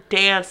all the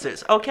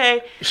dancers,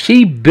 okay?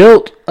 She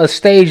built a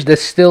stage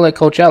that's still at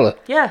Coachella.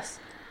 Yes.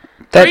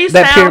 3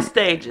 sound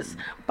stages.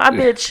 My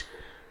bitch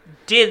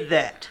did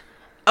that.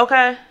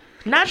 Okay?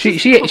 Not she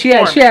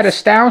had a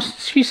sound.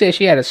 She said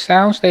she had a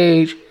sound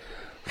stage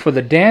for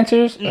the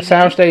dancers, a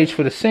sound stage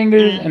for the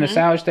singers, and a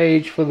sound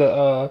stage for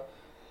the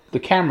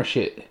camera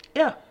shit.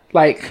 Yeah.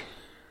 Like,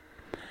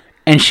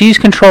 and she's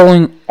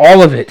controlling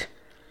all of it.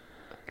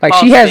 Like,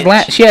 she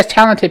has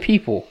talented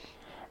people,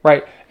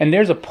 right? And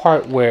there's a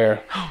part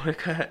where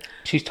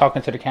she's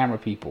talking to the camera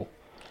people,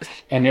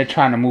 and they're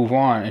trying to move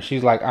on, and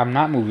she's like, "I'm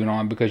not moving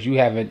on because you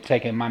haven't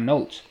taken my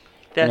notes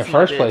in the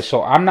first place.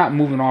 So I'm not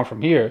moving on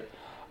from here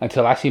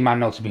until I see my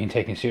notes being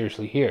taken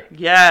seriously here."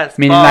 Yes,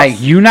 meaning like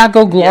you not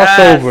go gloss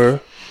over.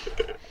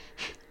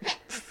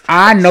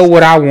 I know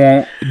what I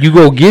want. You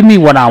go give me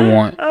what I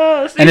want.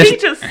 Oh, see, he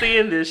just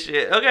seeing this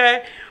shit,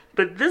 okay?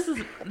 But this is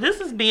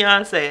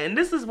Beyonce, and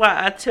this is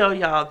why I tell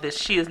y'all that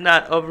she is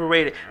not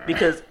overrated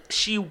because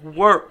she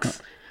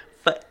works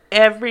for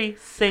every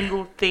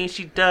single thing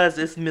she does.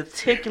 It's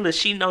meticulous.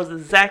 She knows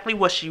exactly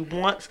what she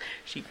wants.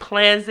 She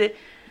plans it.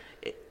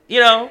 You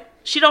know,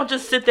 she don't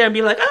just sit there and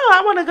be like, "Oh,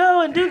 I want to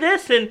go and do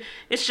this," and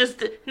it's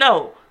just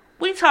no.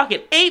 We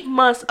talking 8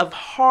 months of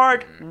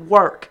hard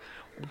work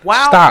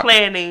while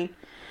planning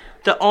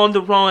the On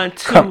the Run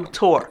 2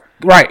 tour.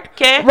 Right.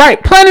 Okay.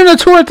 Right. Planning a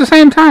tour at the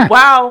same time.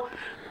 Wow.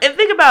 And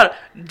think about it.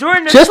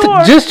 During the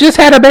tour, just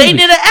had a baby. They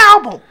did an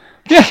album.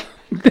 Yeah.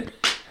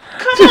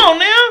 Come on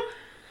now.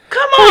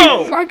 Come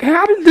on. Like,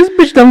 how did this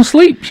bitch don't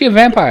sleep? She a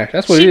vampire.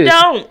 That's what it is. She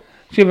don't.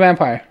 She a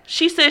vampire.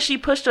 She said she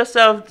pushed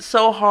herself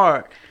so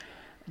hard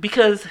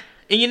because,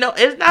 and you know,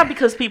 it's not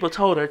because people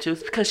told her to.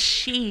 It's because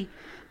she's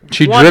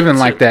driven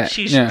like that.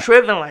 She's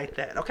driven like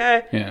that.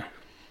 Okay. Yeah.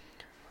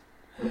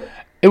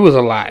 It was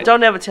a lot.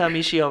 Don't ever tell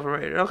me she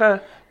overrated. Okay.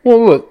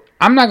 Well, look,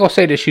 I'm not gonna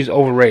say that she's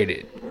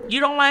overrated.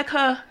 You don't like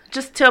her?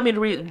 Just tell me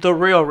the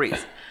real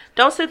reason.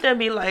 Don't sit there and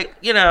be like,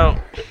 you know.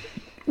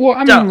 Well,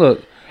 I mean,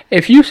 look,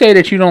 if you say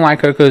that you don't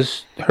like her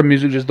because her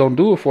music just don't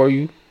do it for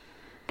you,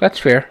 that's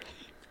fair.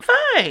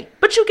 Fine,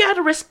 but you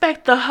gotta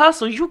respect the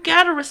hustle. You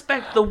gotta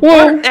respect the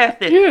work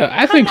ethic. Yeah,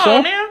 I think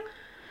so. Now.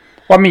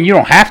 Well, I mean, you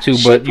don't have to,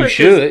 but you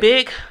should. This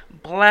big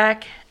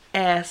black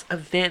ass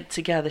event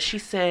together. She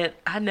said,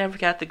 "I never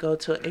got to go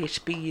to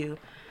HBCU,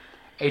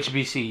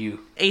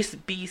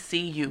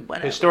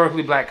 whatever.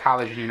 Historically Black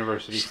College and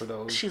University for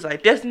those." She's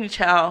like, Destiny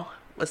Child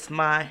was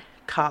my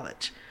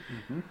college.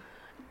 Mm-hmm.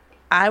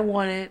 I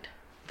wanted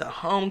the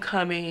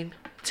homecoming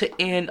to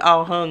end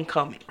all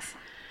homecomings.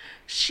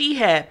 She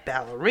had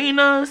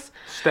ballerinas,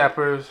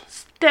 steppers,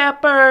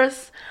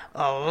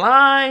 a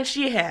line.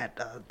 She had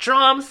a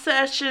drum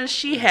session.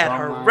 She had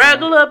her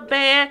regular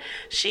band.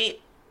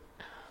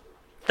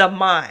 The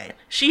mind.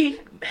 She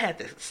had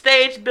the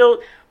stage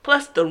built,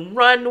 plus the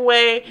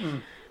runway.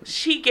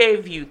 She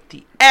gave you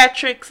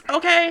theatrics,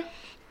 okay?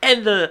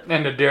 And the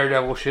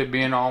Daredevil shit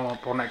being all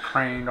up on that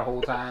crane the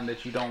whole time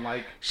that you don't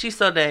like. She's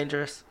so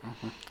dangerous.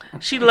 Mm-hmm.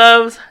 She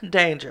loves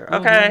danger,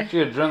 okay? Mm-hmm.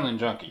 She's an adrenaline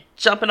junkie.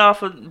 Jumping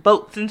off of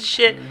boats and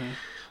shit.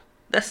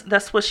 Mm-hmm.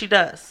 That's what she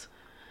does.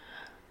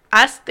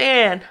 I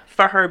stand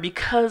for her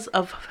because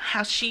of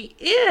how she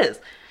is.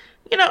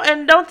 You know,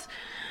 and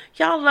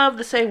y'all love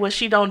to say what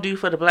she don't do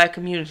for the black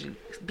community.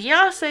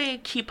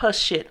 Beyonce keep her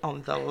shit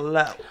on the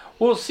low.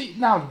 Well, see,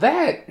 now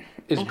that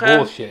is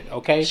bullshit,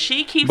 okay?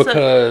 She keeps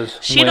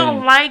she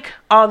don't like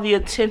all the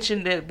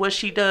attention that what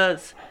she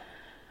does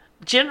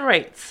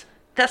generates.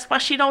 That's why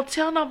she don't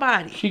tell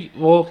nobody.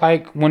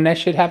 Like when that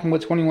shit happened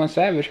with 21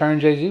 Savage, her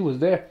and Jay-Z was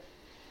there.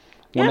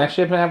 When that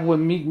shit happened with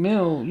Meek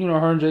Mill, you know,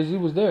 her and Jay-Z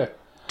was there.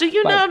 Do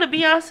you know that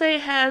Beyonce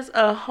has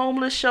a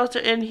homeless shelter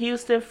in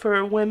Houston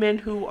for women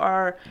who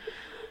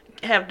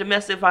have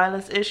domestic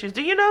violence issues?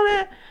 Do you know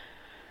that?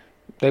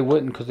 They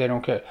wouldn't because they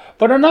don't care.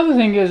 But another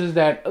thing is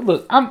that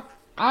look, I'm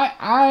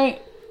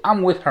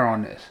with her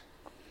on this.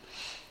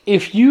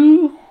 If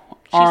you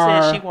She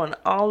said she wanted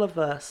all of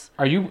us.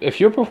 If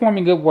you're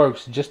performing good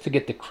works just to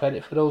get the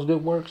credit for those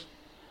good works,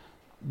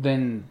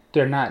 then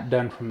they're not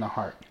done from the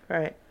heart.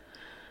 Right.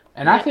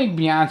 And I think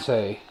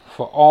Beyonce,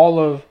 for all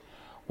of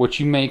what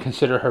you may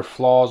consider her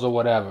flaws or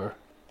whatever.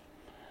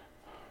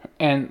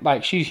 And,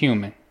 like, she's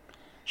human.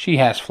 She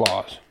has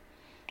flaws.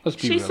 Let's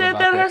be real about that. She said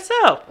that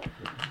herself.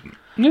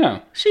 Yeah.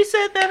 She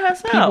said that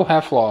herself. People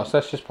have flaws.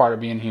 That's just part of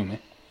being human.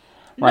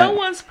 Right? No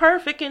one's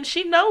perfect, and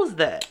she knows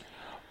that.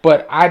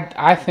 But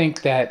I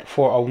think that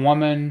for a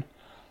woman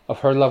of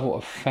her level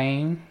of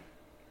fame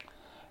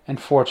and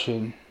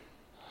fortune,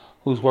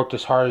 who's worked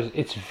as hard as,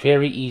 it's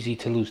very easy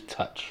to lose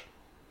touch.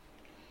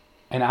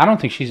 And I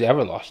don't think she's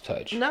ever lost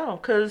touch. No,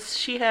 because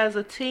she has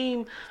a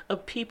team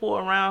of people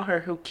around her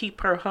who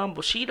keep her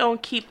humble. She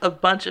don't keep a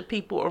bunch of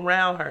people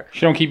around her.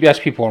 She don't keep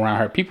people around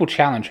her. People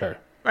challenge her.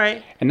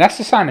 Right. And that's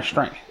a sign of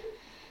strength.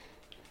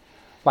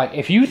 Like,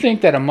 if you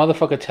think that a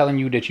motherfucker telling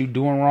you that you're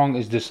doing wrong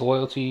is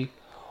disloyalty,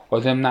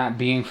 or them not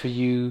being for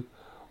you,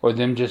 or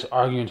them just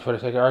arguing for the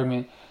sake of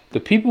argument,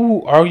 the people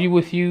who argue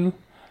with you,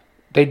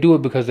 they do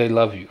it because they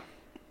love you.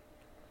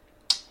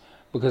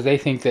 Because they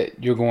think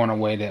that you're going a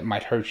way that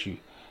might hurt you.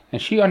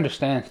 And she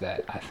understands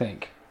that, I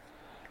think.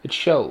 It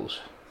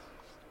shows.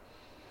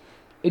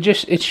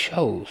 It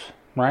shows,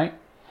 right?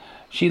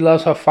 She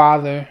loves her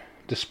father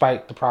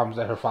despite the problems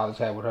that her father's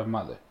had with her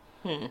mother.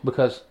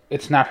 Because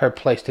it's not her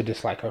place to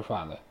dislike her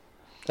father.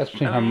 That's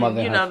between her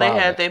mother and her father. They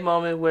had their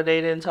moment where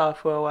they didn't talk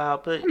for a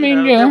while, but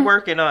they're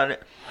working on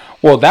it.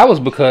 Well, that was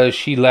because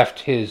she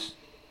left his...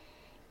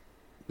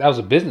 That was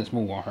a business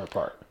move on her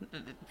part.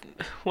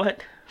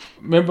 What?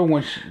 Remember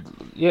when she...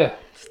 Yeah.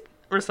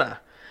 Rasan.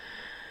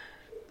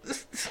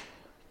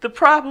 The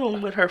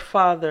problem with her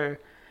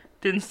father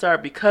didn't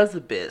start because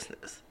of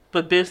business,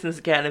 but business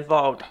got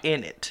involved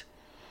in it.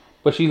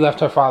 But she left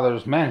her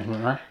father's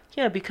management, right?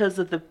 Yeah, because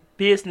of the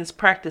business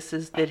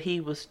practices that he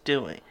was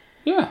doing.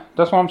 Yeah,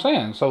 that's what I'm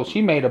saying. So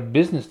she made a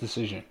business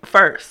decision.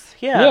 First,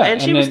 yeah.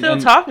 And she was still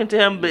talking to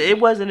him, but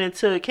it wasn't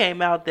until it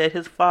came out that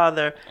his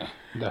father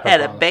had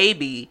a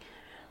baby,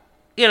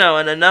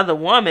 and another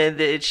woman,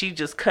 that she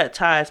just cut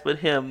ties with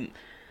him,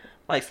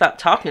 like stopped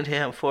talking to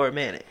him for a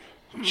minute.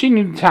 She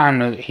needed time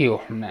to heal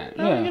from that.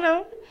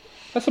 Yeah.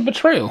 That's a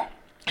betrayal.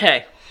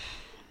 Hey,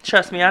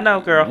 trust me, I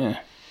know, girl. Yeah.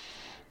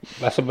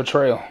 That's a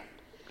betrayal.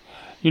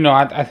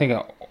 I think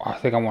I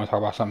want to talk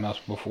about something else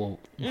before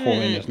we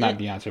end. It's not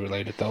Beyonce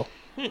related, though.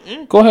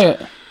 Go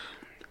ahead.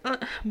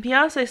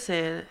 Beyonce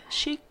said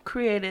she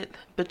created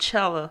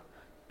Beachella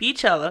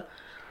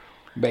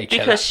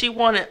because she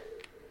wanted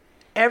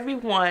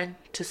everyone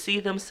to see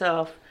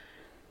themselves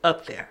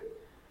up there.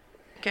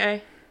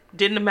 Okay?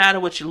 Didn't matter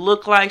what you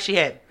look like. She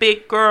had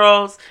big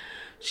girls.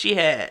 She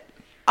had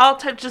all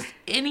types, just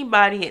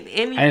anybody and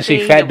anything. I didn't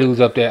see fat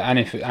dudes up there. I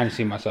didn't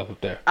see myself up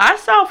there. I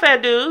saw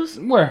fat dudes.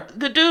 Where?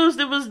 The dudes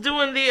that was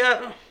doing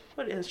the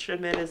what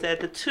instrument is that?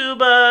 The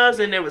tubas,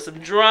 and there was some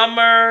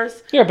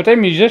drummers. Yeah, but they're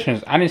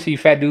musicians. I didn't see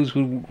fat dudes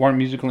who weren't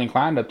musically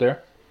inclined up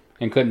there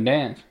and couldn't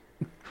dance.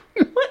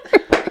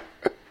 What?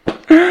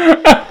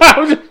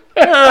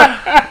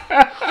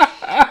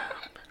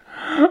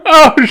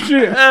 Oh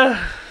shit.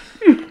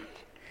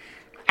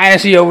 I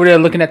didn't see you over there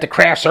looking at the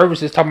craft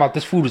services talking about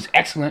this food is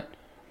excellent.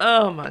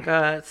 Oh my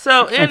God.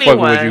 So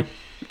anyway,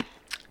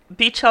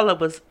 Beachella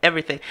was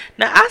everything.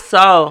 Now I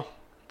saw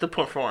the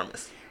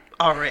performance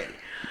already.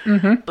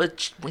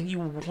 But when you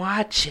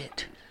watch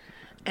it,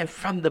 and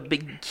from the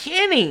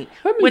beginning,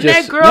 when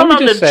that girl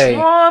on the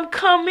drum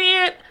come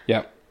in.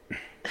 Yep.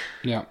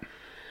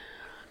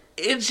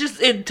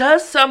 It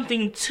does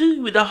something to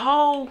you. The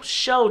whole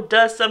show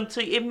does something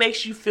to you. It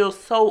makes you feel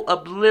so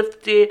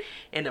uplifted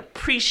and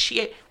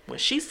appreciate. When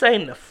she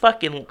sang the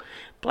fucking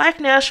Black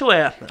National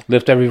Anthem.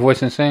 Lift every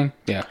voice and sing?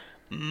 Yeah.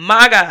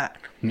 My God.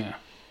 Yeah.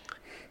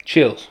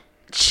 Chills.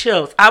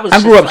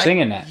 I grew up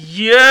singing that.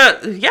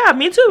 Yeah,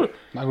 me too.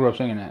 I grew up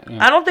singing that.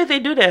 Yeah. I don't think they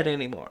do that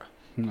anymore.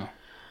 No.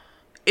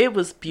 It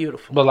was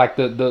beautiful. But like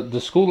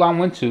the school I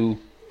went to,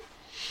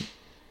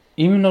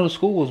 even though the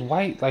school was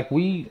white, like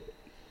we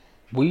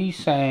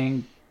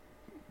sang,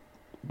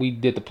 we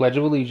did the Pledge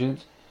of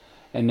Allegiance,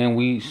 and then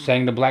we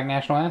sang the Black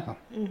National Anthem.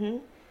 Mm-hmm.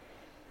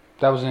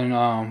 That was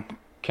in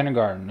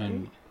kindergarten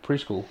and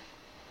preschool.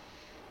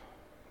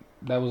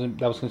 That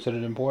was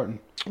considered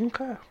important.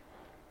 Okay.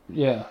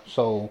 Yeah,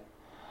 so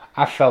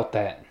I felt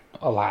that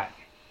a lot.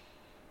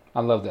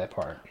 I love that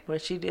part. When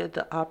she did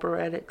the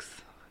operatic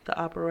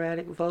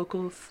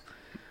vocals.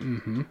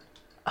 Mm-hmm.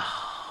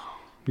 Oh.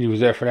 You was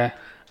there for that?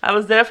 I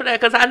was there for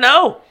that because I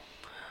know.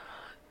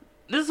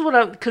 This is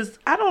because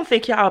I don't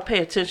think y'all pay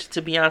attention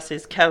to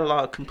Beyonce's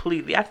catalog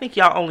completely. I think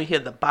y'all only hear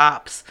the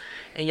bops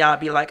and y'all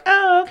be like,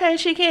 oh, okay,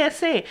 she can't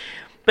sing.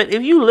 But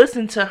if you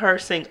listen to her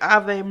sing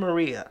Ave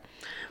Maria,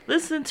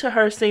 listen to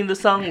her sing the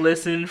song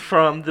Listen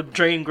from the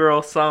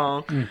Dreamgirls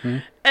song,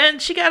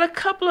 and she got a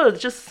couple of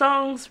just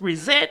songs,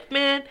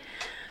 Resentment,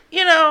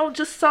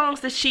 just songs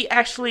that she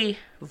actually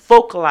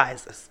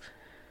vocalizes.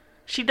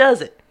 She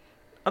does it,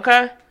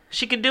 okay?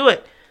 She can do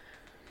it,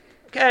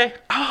 okay?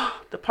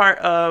 Oh, the part,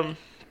 I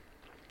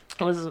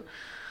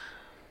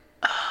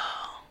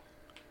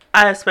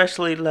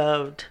especially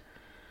loved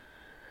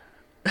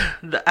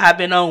the I've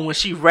Been On when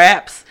she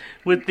raps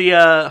with the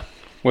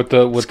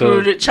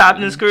chopped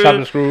and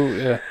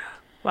screwed. Yeah.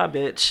 My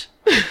bitch.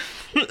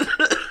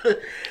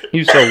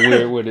 You so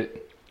weird with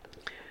it.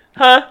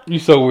 Huh? You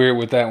so weird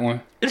with that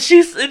one.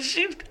 She.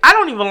 I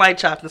don't even like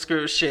chopped and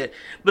screwed shit,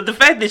 but the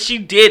fact that she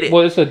did it.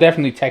 Well, it's a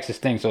definitely Texas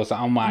thing, so it's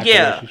on my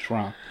where she's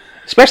from.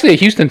 Especially a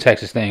Houston,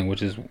 Texas thing,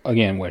 which is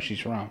again where she's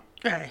from.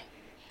 Right.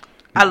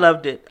 I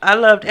loved it. I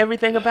loved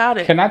everything about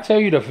it. Can I tell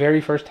you the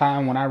very first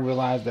time when I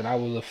realized that I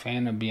was a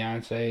fan of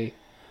Beyonce,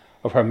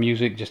 of her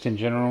music just in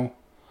general,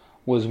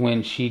 was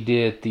when she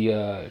did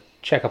the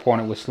Check Up On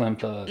It with Slim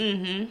Thug.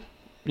 Mm-hmm.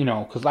 You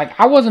know, because like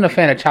I wasn't a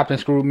fan of chopped and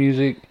screwed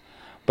music,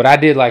 but I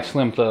did like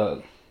Slim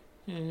Thug.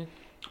 Mm-hmm.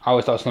 I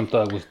always thought Slim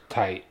Thug was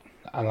tight.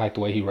 I liked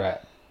the way he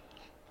rapped.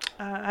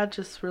 I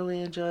just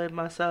really enjoyed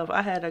myself.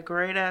 I had a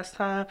great ass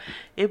time.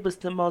 It was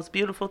the most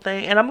beautiful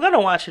thing, and I'm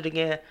gonna watch it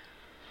again.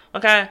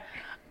 Okay,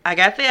 I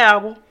got the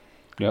album.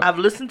 Yep. I've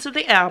listened to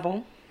the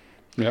album.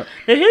 Yep.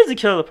 Now here's the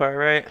killer part,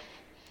 right?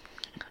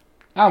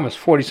 Album is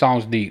 40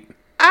 songs deep.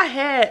 I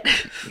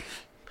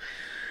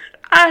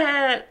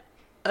had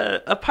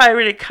a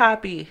pirated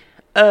copy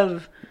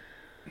of.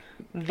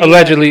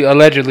 Allegedly.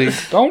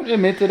 Don't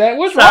admit to that.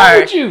 What's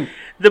wrong with you?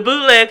 The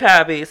bootleg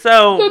copy.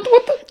 So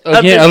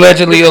again,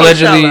 allegedly.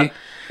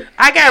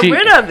 I got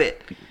rid of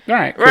it.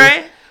 Right.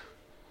 Right.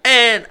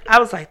 And I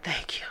was like,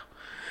 thank you,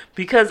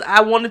 because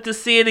I wanted to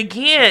see it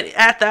again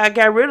after I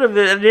got rid of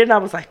it, and then I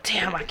was like,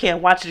 damn, I can't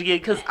watch it again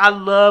because I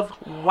love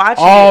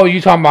watching. Oh,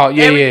 you talking about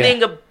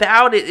everything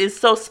about it is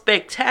so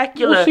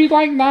spectacular. Well, see,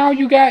 like now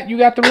you got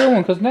the real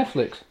one because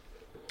Netflix.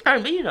 I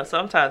mean, you know,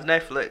 sometimes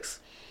Netflix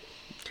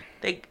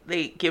they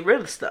get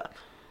rid of stuff.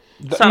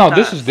 No,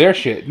 this is their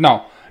shit.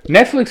 No.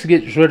 Netflix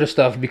gets rid of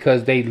stuff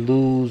because they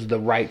lose the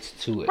rights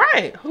to it.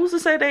 Right. Who's to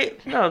say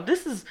no,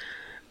 this is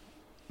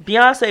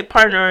Beyonce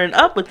partnering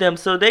up with them,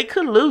 so they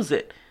could lose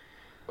it.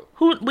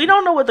 We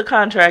don't know what the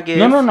contract is.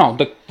 No.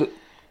 Let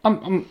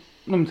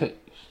me tell you.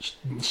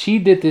 She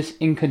did this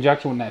in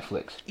conjunction with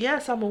Netflix.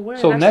 Yes, I'm aware.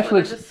 So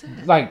Netflix,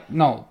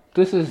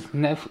 this is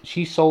Netflix.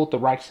 She sold the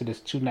rights to this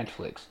to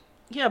Netflix.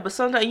 Yeah, but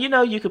sometimes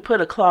you could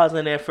put a clause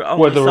in there for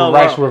only where the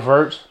rights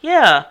reverts.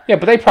 Yeah. Yeah,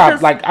 but they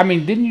probably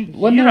didn't you?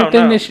 Wasn't there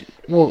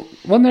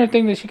a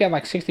thing that she got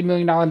like $60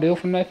 million deal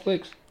from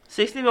Netflix?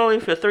 $60 million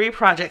for 3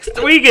 projects.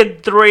 We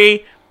get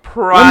 3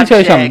 projects. Let me tell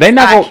you something. They're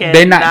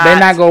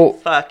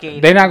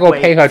not gonna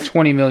pay her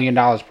 $20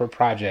 million per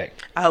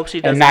project. I hope she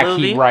does and not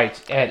keep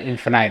rights at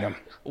infinitum.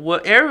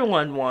 What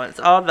everyone wants,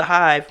 all the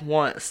Hive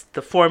wants,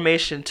 the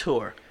Formation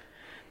tour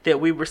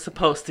that we were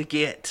supposed to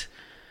get.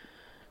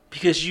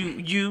 Because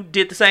you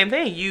did the same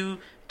thing. You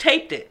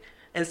taped it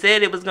and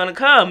said it was going to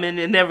come, and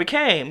it never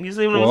came. You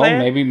see what I'm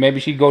saying? Maybe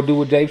she'd go do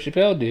what Dave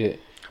Chappelle did.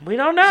 We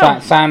don't know.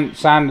 Sign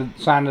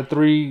the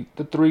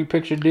three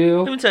picture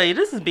deal. Let me tell you,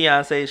 this is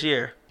Beyonce's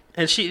year,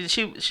 and she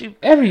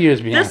every year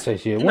is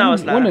Beyonce's year.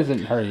 When isn't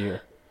her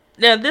year?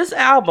 Now this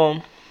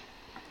album,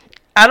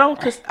 I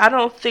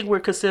don't think we're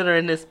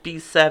considering this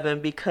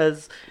B7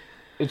 because.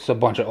 It's a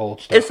bunch of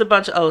old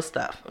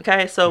stuff.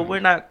 Okay, so we're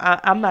not.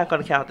 I'm not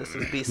going to count this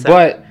as B7.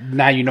 But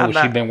now you know what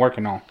she's been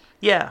working on.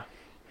 Yeah.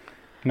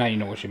 Now you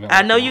know what she's been.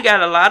 I know you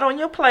got a lot on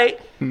your plate.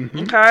 Mm-hmm.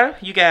 Okay,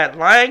 you got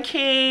Lion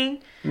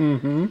King.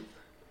 Mm-hmm.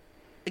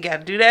 You got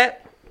to do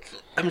that.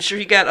 I'm sure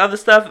you got other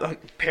stuff.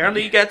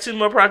 Apparently, you got 2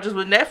 more projects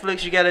with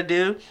Netflix. You got to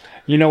do.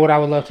 You know what I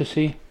would love to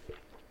see?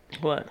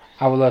 What?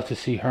 I would love to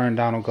see her and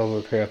Donald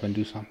Glover pair up and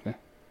do something.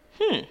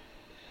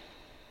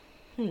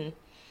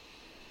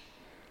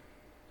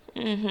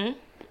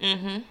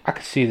 I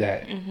could see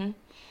that.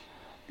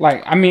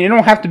 Like, I mean, it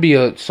don't have to be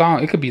a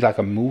song. It could be like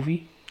a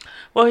movie.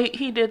 Well,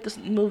 he did this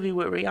movie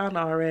with Rihanna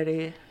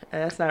already,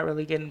 and that's not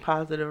really getting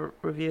positive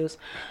reviews.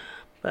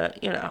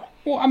 But you know.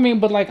 Well, I mean,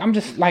 but like, I'm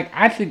just like,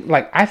 I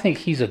think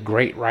he's a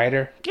great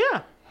writer.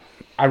 Yeah.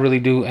 I really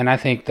do, and I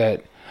think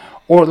that,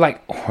 or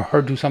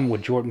her do something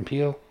with Jordan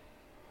Peele.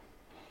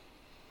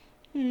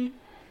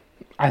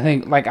 I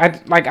think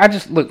I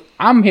just look.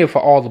 I'm here for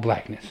all the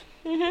blackness.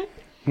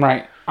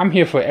 Right. I'm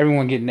here for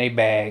everyone getting their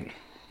bag.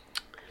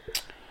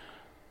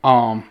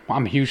 I'm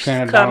a huge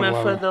fan of Donald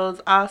Glover. Coming for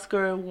those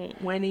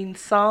Oscar-winning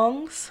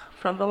songs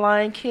from The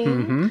Lion King.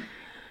 Mm-hmm.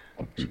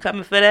 She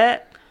coming for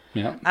that.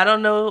 Yeah. I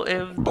don't know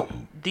if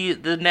the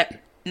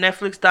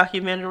Netflix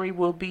documentary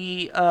will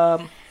be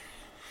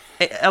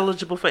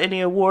eligible for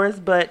any awards,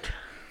 but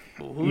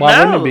who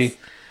knows?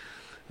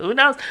 Who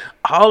knows?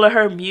 All of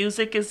her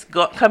music is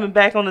coming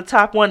back on the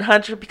top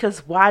 100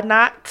 because why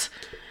not?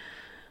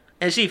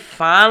 And she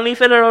finally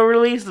finna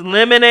release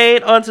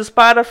Lemonade onto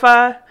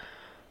Spotify.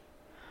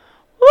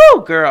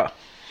 Woo, girl.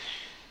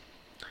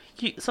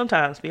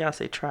 Sometimes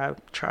Beyonce try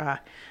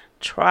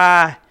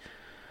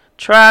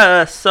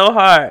us so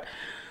hard.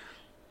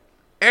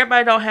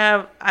 Everybody don't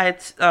have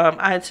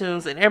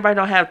iTunes, and everybody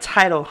don't have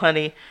Tidal,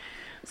 honey.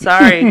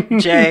 Sorry,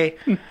 Jay.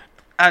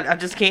 I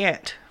just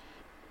can't.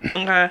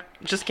 Okay,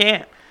 just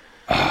can't.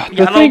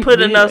 Y'all don't put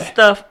enough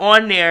stuff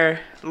on there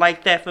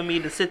like that for me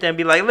to sit there and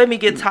be like, let me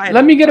get Tidal.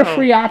 Let me get a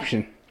free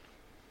option.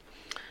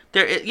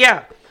 Let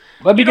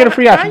me get a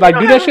free option. Like,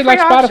 do that shit like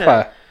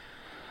Spotify.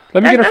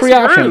 Let me get a free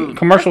option. Rude.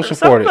 Commercial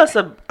supported.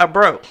 Some of us are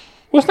broke.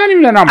 Well, it's not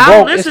even that I'm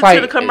broke. Listen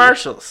to the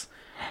commercials.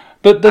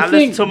 I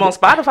listen to them on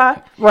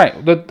Spotify.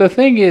 Right. The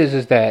thing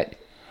is that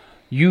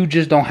you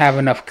just don't have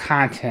enough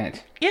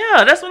content.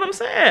 Yeah, that's what I'm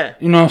saying.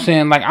 You know what I'm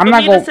saying? Like, I'm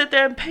not going to sit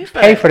there and pay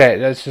for that.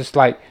 That's just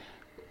like,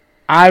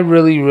 I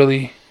really,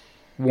 really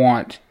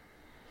want.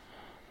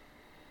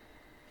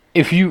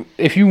 If you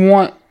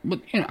want,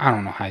 but I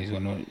don't know how he's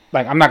going to do it.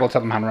 Like, I'm not going to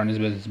tell him how to run his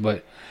business,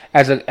 but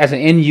as an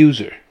end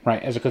user,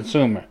 right, as a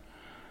consumer,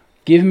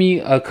 give me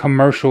a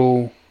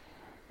commercial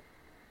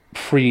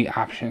free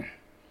option,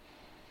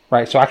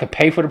 right? So I can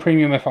pay for the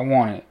premium if I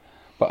want it,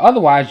 but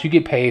otherwise you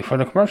get paid for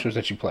the commercials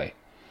that you play,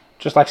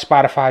 just like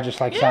Spotify, just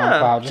like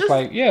SoundCloud, just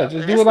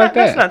do it like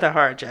that. That's not that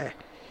hard, Jay.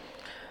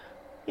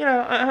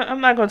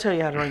 I'm not gonna tell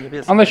you how to run your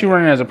business unless you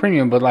run it as a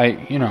premium, but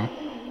like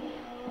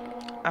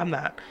I'm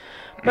not.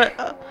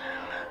 But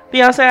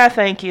Beyonce, I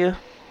thank you.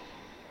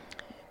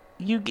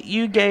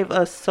 You gave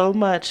us so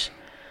much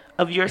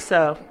of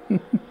yourself.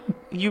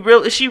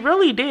 She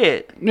really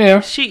did.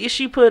 Yeah.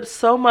 She put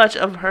so much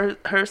of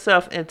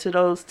herself into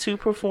those 2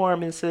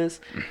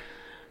 performances.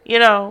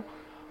 8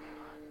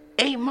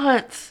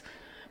 months,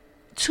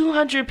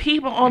 200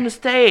 people on the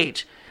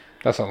stage.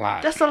 That's a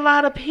lot. That's a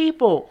lot of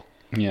people.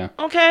 Yeah.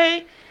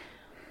 Okay.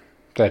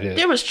 That is.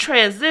 There was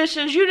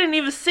transitions. You didn't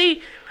even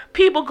see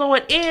people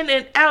going in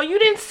and out. You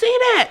didn't see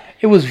that.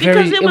 It was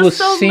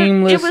so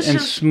seamless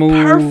and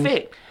smooth.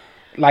 Perfect.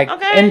 Like,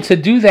 okay. And to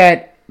do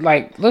that,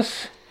 like,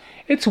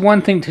 it's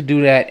one thing to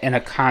do that in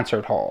a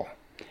concert hall,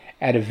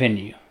 at a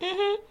venue,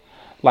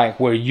 like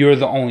where you're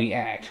the only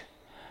act,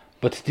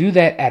 but to do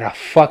that at a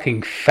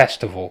fucking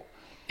festival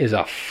is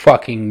a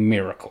fucking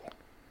miracle.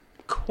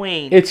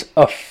 Queen. It's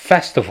a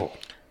festival.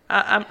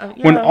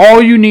 When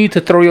all you need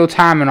to throw your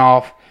timing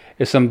off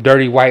is some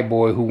dirty white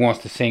boy who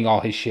wants to sing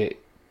all his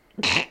shit.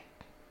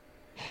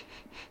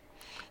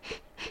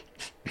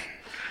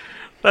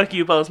 Fuck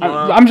you, Post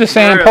Malone. I'm just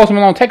saying, Post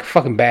Malone, take a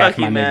fucking bath,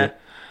 my nigga. Man.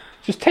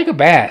 Just take a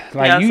bath.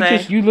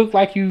 Like, you look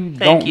like you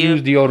don't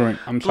use deodorant.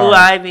 I'm sorry. Blue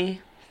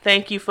Ivy,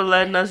 thank you for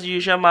letting us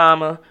use your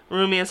mama.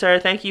 Rumi and Sir,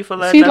 thank you for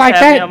letting us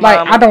have your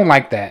mama. Like, I don't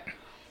like that.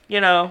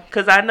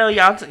 Because I know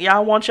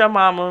y'all want your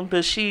mama,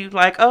 but she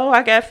like, oh,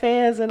 I got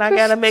fans and I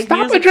gotta make music for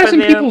them. Stop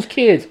addressing people's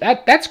kids.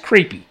 That's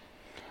creepy.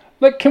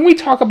 Look, can we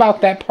talk about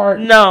that part?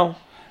 No,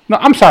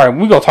 I'm sorry.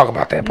 We gonna talk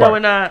about that part. No, we're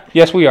not.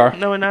 Yes, we are.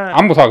 No, we're not.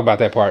 I'm gonna talk about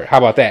that part. How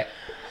about that?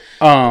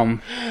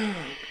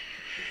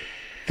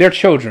 Their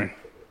children.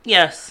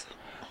 Yes.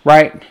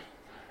 Right?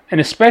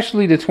 And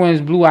especially the twins,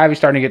 Blue Ivy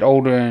starting to get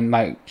older and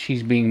like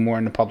she's being more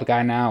in the public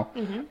eye now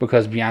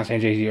because Beyonce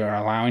and Jay-Z are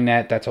allowing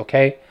that. That's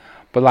okay.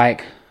 But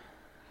like,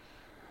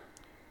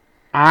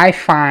 I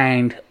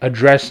find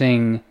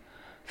addressing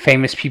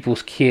famous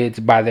people's kids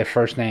by their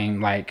first name,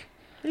 like,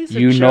 it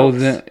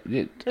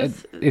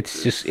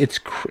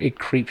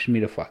creeps me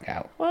the fuck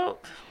out. Well,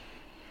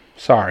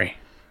 sorry.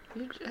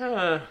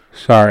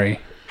 Sorry.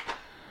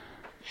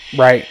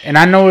 Right, and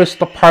I know it's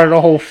the part of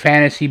the whole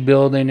fantasy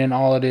building and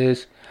all it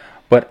is,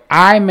 but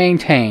I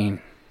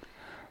maintain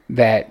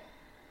that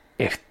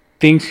if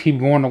things keep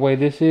going the way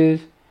this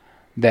is,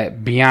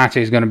 that Beyonce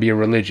is going to be a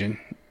religion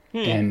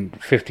in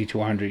 50 to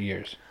 100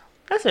 years.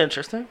 That's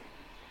interesting.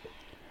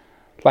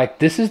 Like,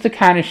 this is the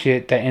kind of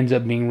shit that ends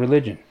up being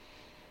religion.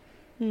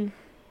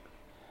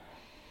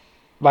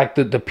 Like,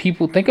 the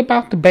people, think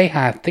about the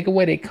Bayhive, think of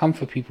where they come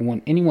for people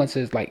when anyone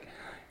says, like,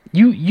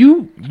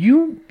 you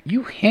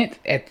hint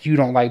at you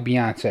don't like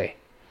Beyonce,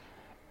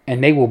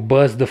 and they will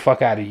buzz the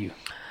fuck out of you.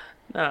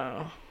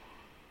 No.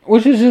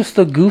 Which is just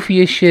the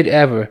goofiest shit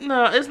ever.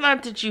 No, it's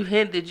not that you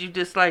hint that you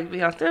dislike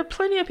Beyonce. There are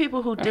plenty of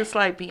people who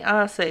dislike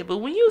Beyonce, but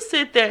when you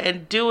sit there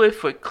and do it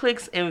for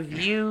clicks and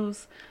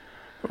views.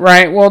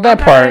 Right, well, that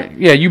part,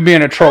 yeah, you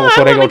being a troll,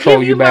 so they go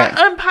troll you back.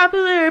 My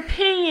unpopular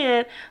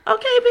opinion.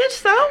 Okay, bitch,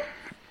 so?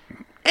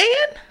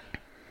 And?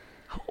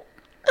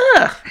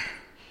 Ugh.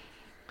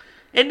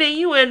 And then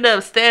you end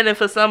up standing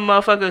for some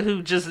motherfucker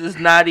who just is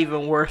not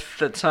even worth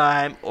the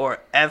time or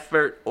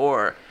effort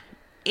or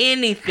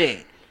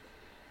anything.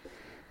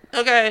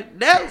 Okay,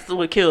 that's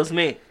what kills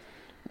me.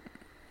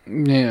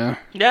 Yeah.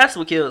 That's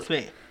what kills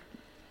me.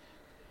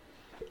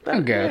 But,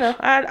 I guess.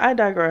 I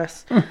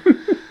digress.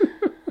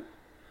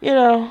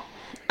 I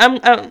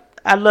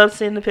love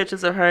seeing the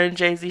pictures of her and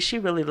Jay-Z. She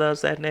really loves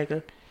that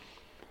nigga.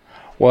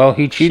 Well,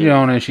 he cheated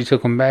on her and she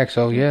took him back,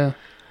 so yeah.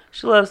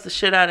 She loves the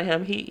shit out of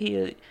him.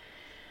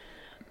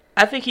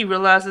 I think he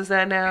realizes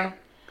that now.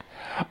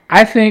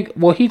 I think,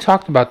 well, he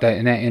talked about that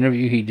in that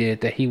interview he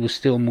did, that he was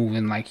still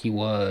moving like he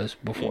was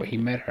before he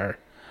met her.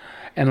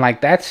 And,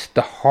 like, that's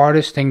the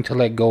hardest thing to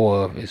let go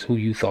of, is who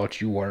you thought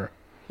you were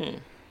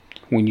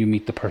when you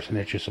meet the person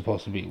that you're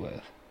supposed to be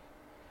with.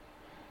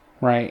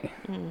 Right?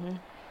 Mm-hmm.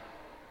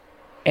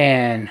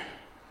 And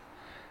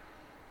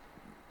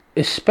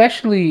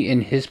especially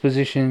in his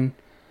position,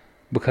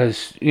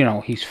 because,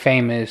 he's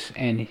famous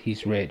and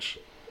he's rich.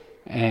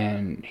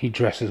 And he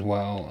dresses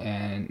well,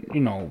 and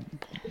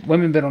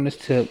women been on this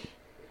tip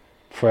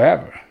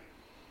forever,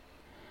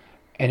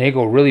 and they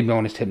go really be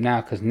on this tip now,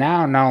 because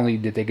now not only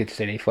did they get to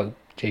say they fuck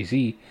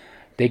Jay-Z,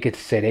 they get to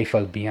say they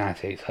fuck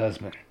Beyonce's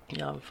husband.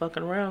 Y'all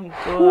fucking around.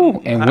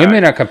 And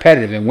women are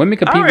competitive, and women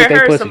compete with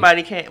their pussy.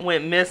 Somebody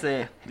went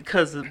missing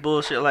because of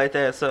bullshit like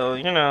that. So,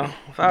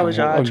 if I was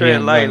y'all, I'd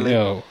tread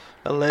lightly.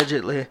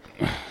 Allegedly.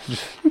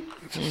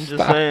 I'm just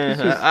saying.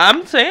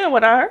 I'm saying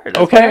what I heard.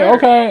 Okay.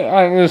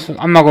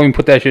 I'm not going to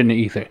put that shit in the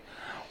ether.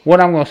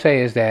 What I'm going to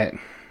say is that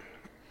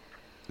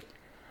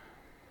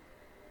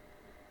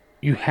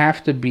you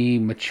have to be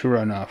mature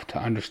enough to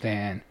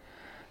understand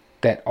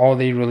that all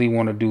they really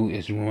want to do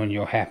is ruin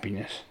your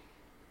happiness.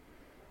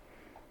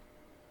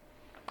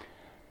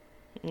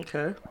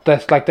 Okay.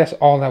 That's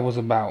all that was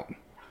about.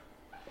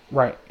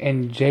 Right.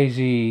 And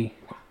Jay-Z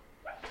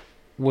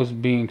was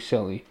being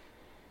silly.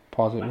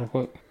 Pause it real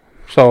quick.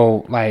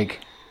 So, I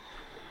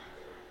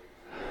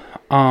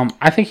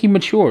think he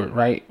matured,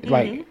 right?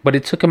 Mm-hmm. But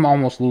it took him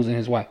almost losing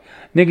his wife.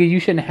 Nigga, you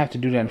shouldn't have to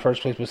do that in the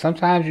first place. But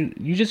sometimes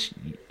you just,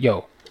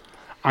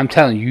 I'm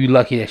telling you,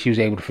 lucky that she was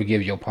able to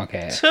forgive your punk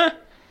ass.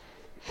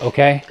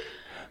 Okay?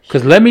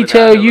 Because let me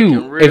tell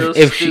you,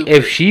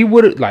 if she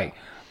would have,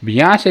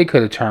 Beyonce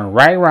could have turned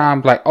right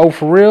around,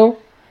 for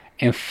real,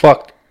 and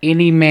fucked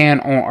any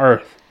man on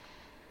earth.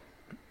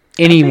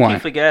 Anyone. I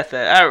think he forgot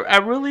that. I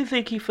really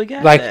think he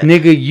forgot that.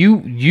 Nigga,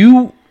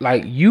 you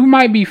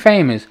might be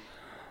famous,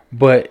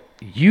 but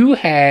you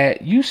said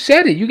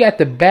it. You got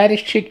the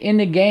baddest chick in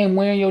the game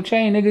wearing your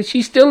chain,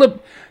 nigga.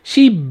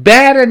 She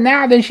badder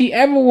now than she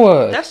ever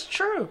was. That's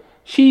true.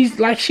 She's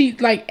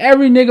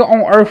every nigga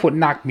on earth would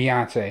knock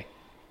Beyonce.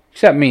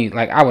 Except me.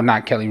 I would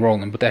knock Kelly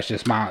Rowland, but that's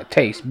just my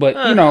taste. But,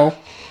 you know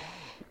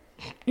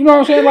what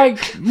I'm saying?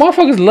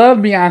 Motherfuckers love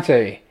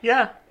Beyonce.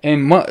 Yeah.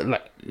 And,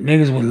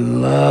 niggas would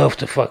love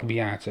to fuck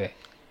Beyonce.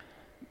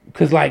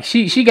 Because,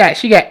 she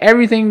got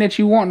everything that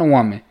you want in a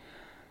woman.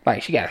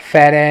 She got a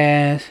fat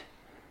ass.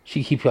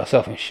 She keep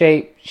herself in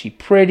shape. She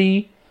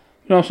pretty.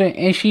 You know what I'm saying?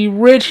 And she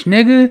rich,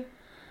 nigga.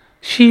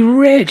 She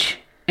rich.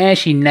 And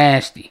she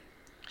nasty.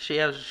 She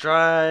has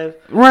drive.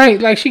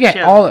 Right. She got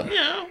all of it.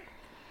 Yeah.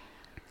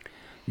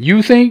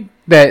 You think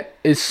that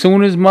as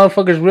soon as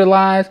motherfuckers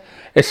realize,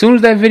 as soon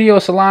as that video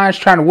of Solange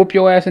trying to whoop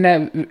your ass in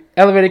that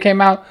elevator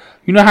came out,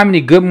 you know how many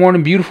good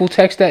morning beautiful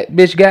texts that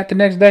bitch got the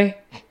next day?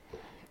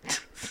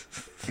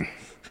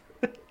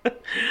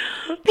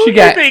 She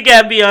got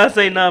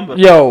Beyonce number.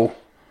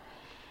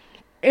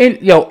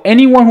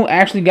 Anyone who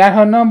actually got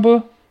her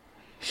number,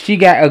 she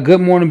got a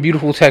good morning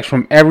beautiful text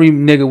from every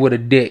nigga with a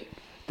dick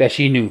that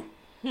she knew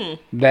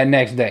that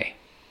next day.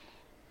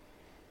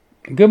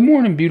 Good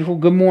morning, beautiful.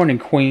 Good morning,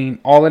 queen.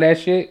 All of that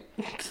shit.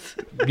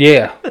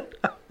 Yeah.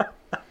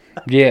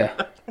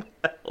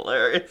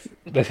 Hilarious.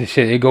 That's the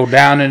shit. It go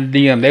down in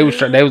the DM. They was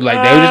just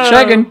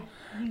checking.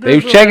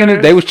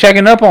 They was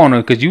checking up on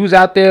her because you was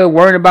out there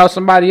worrying about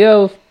somebody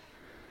else.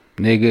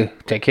 Nigga,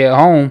 take care of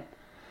home.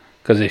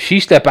 Because if she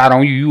step out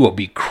on you, you will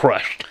be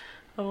crushed.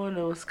 I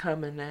wonder what's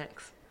coming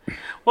next.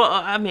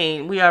 Well,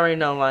 we already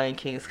know Lion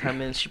King's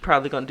coming. She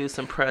probably gonna do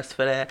some press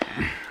for that.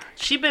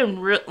 She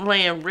been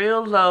laying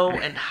real low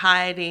and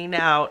hiding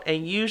out,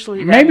 and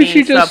usually that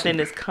means something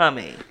is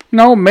coming.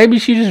 No, maybe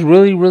she just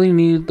really, really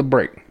needed the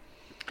break.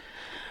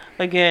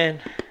 Again,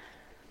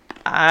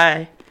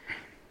 I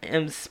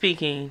am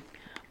speaking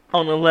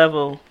on a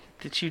level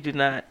that you do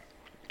not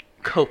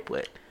cope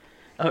with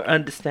or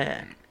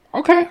understand.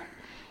 Okay.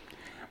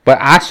 But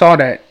I saw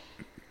that.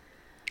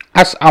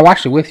 I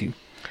watched it with you.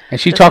 And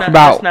she talked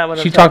about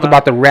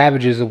the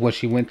ravages of what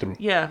she went through.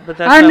 Yeah, but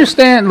that's I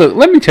understand. Look,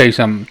 let me tell you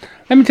something.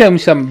 Let me tell you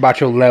something about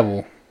your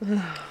level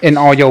and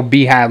all your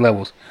beehive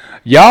levels.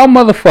 Y'all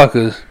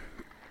motherfuckers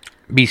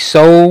be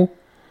so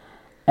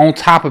on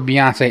top of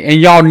Beyonce and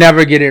y'all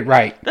never get it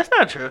right. That's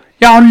not true.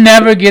 Y'all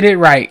never get it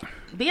right.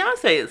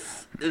 Beyonce is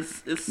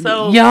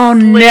so y'all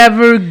slick.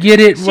 Never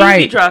get it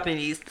right. She be dropping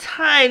these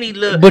tiny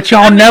little. But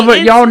y'all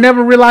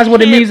never realize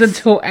what it means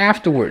until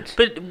afterwards.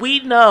 But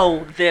we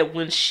know that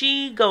when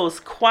she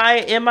goes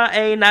quiet,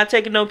 MIA, not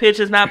taking no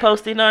pictures, not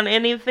posting on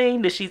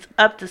anything, that she's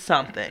up to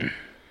something.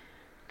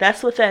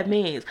 That's what that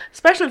means.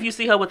 Especially if you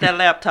see her with that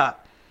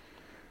laptop.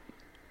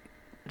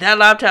 That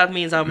laptop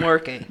means I'm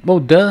working. Well,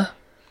 duh.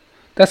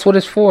 That's what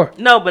it's for.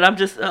 No, but I'm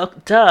just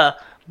duh.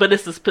 But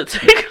it's this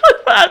particular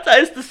laptop.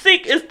 It's the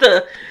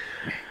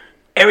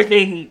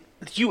everything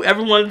you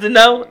ever wanted to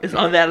know is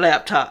on that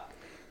laptop.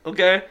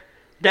 Okay?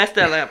 That's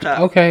that laptop.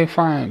 Okay,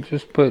 fine.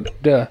 Just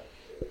put duh.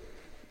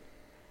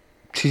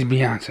 She's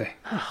Beyonce.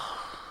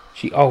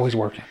 She always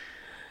working.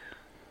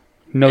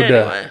 No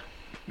duh.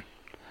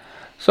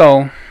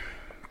 So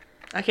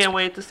I can't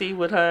wait to see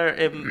what her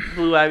and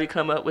Blue Ivy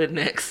come up with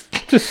next.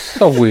 Just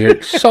so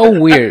weird. So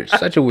weird.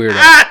 Such a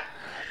weirdo.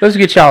 Let's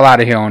get y'all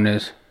out of here on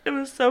this. It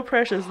was so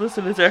precious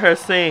listening to her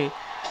sing.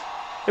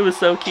 It was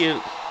so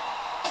cute.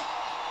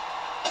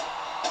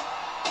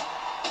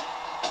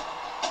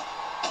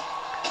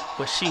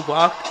 But she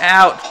walked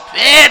out,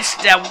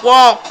 bitch. That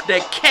walk,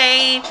 that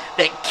cane,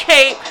 that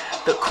cape,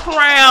 the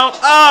crown.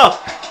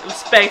 Oh, it was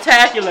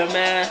spectacular,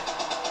 man.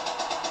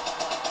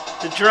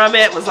 The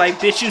drumette was like,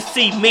 bitch, you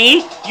see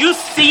me? You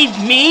see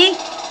me?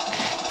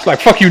 It's like,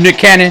 fuck you, Nick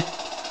Cannon.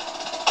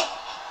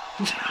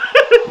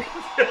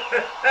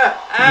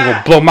 You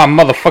gonna blow my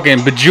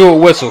motherfucking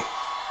bejeweled whistle.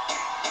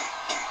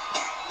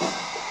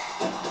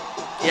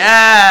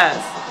 Yes.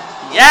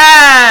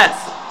 Yes.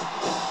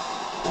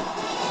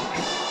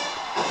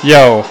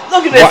 Yo.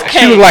 Look at this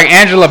cake. She was like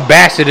Angela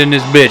Bassett in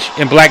this bitch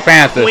in Black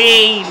Panther.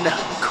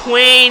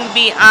 Queen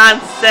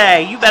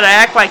Beyonce. You better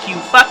act like you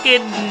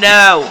fucking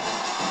know.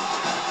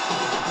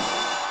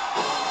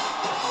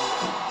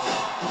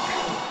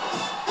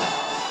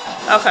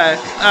 Okay.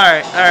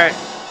 Alright.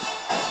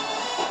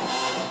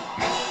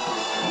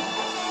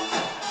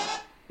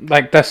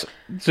 Like, that's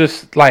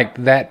just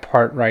like that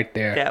part right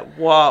there. That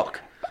walk.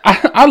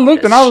 I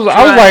looked and I was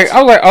like,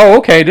 oh,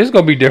 okay, this is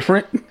gonna be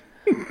different.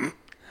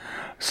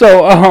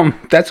 So,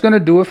 that's gonna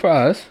do it for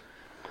us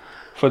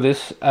for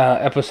this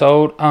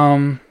episode.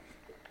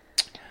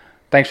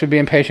 Thanks for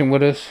being patient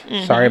with us.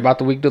 Mm-hmm. Sorry about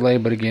the week delay,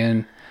 but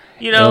again,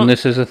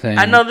 illness is a thing.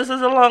 I know this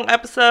is a long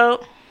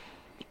episode,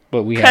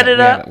 but we had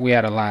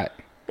a lot.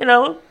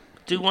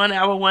 Do 1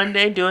 hour one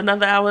day, do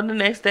another hour the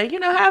next day.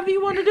 However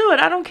you want to do it,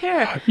 I don't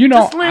care.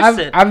 Just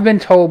listen. I've been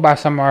told by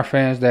some of our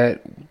fans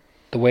that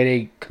the way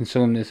they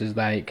consume this is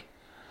like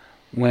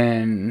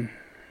when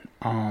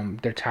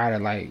they're tired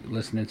of like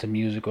listening to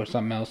music or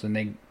something else,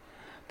 and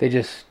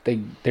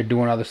they're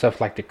doing other stuff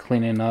like they're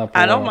cleaning up.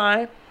 I don't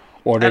mind.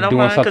 Or they're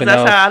doing something else. Because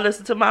that's how I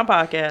listen to my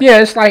podcast.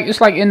 Yeah, it's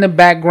like in the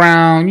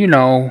background,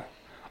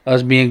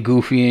 us being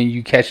goofy and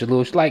you catch a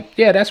little. Like,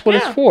 yeah, that's what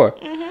it's for.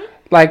 Mm-hmm.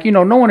 Like,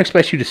 no one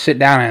expects you to sit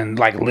down and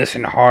like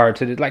listen hard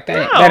to it. Like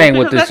that ain't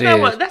what this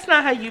is. That's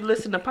not how you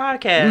listen to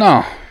podcasts.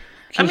 No.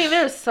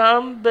 There's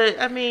some, but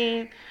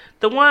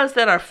the ones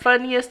that are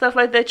funny and stuff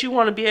like that, you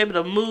want to be able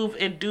to move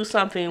and do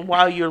something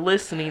while you're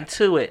listening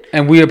to it.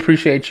 And we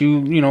appreciate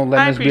you, letting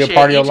us be a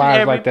part of your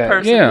lives like that.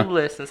 Person who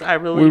listens, I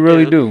really do. We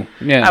really do.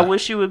 Yeah. I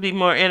wish you would be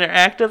more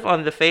interactive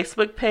on the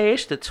Facebook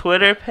page, the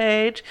Twitter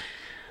page.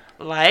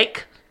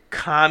 Like,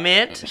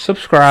 comment,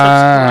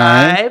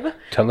 subscribe,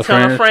 tell a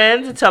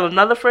friend, and tell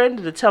another friend,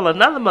 to tell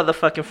another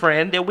motherfucking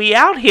friend that we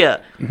out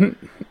here.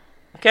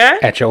 Okay?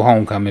 At your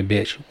homecoming,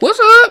 bitch. What's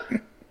up?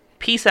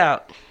 Peace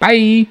out.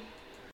 Bye.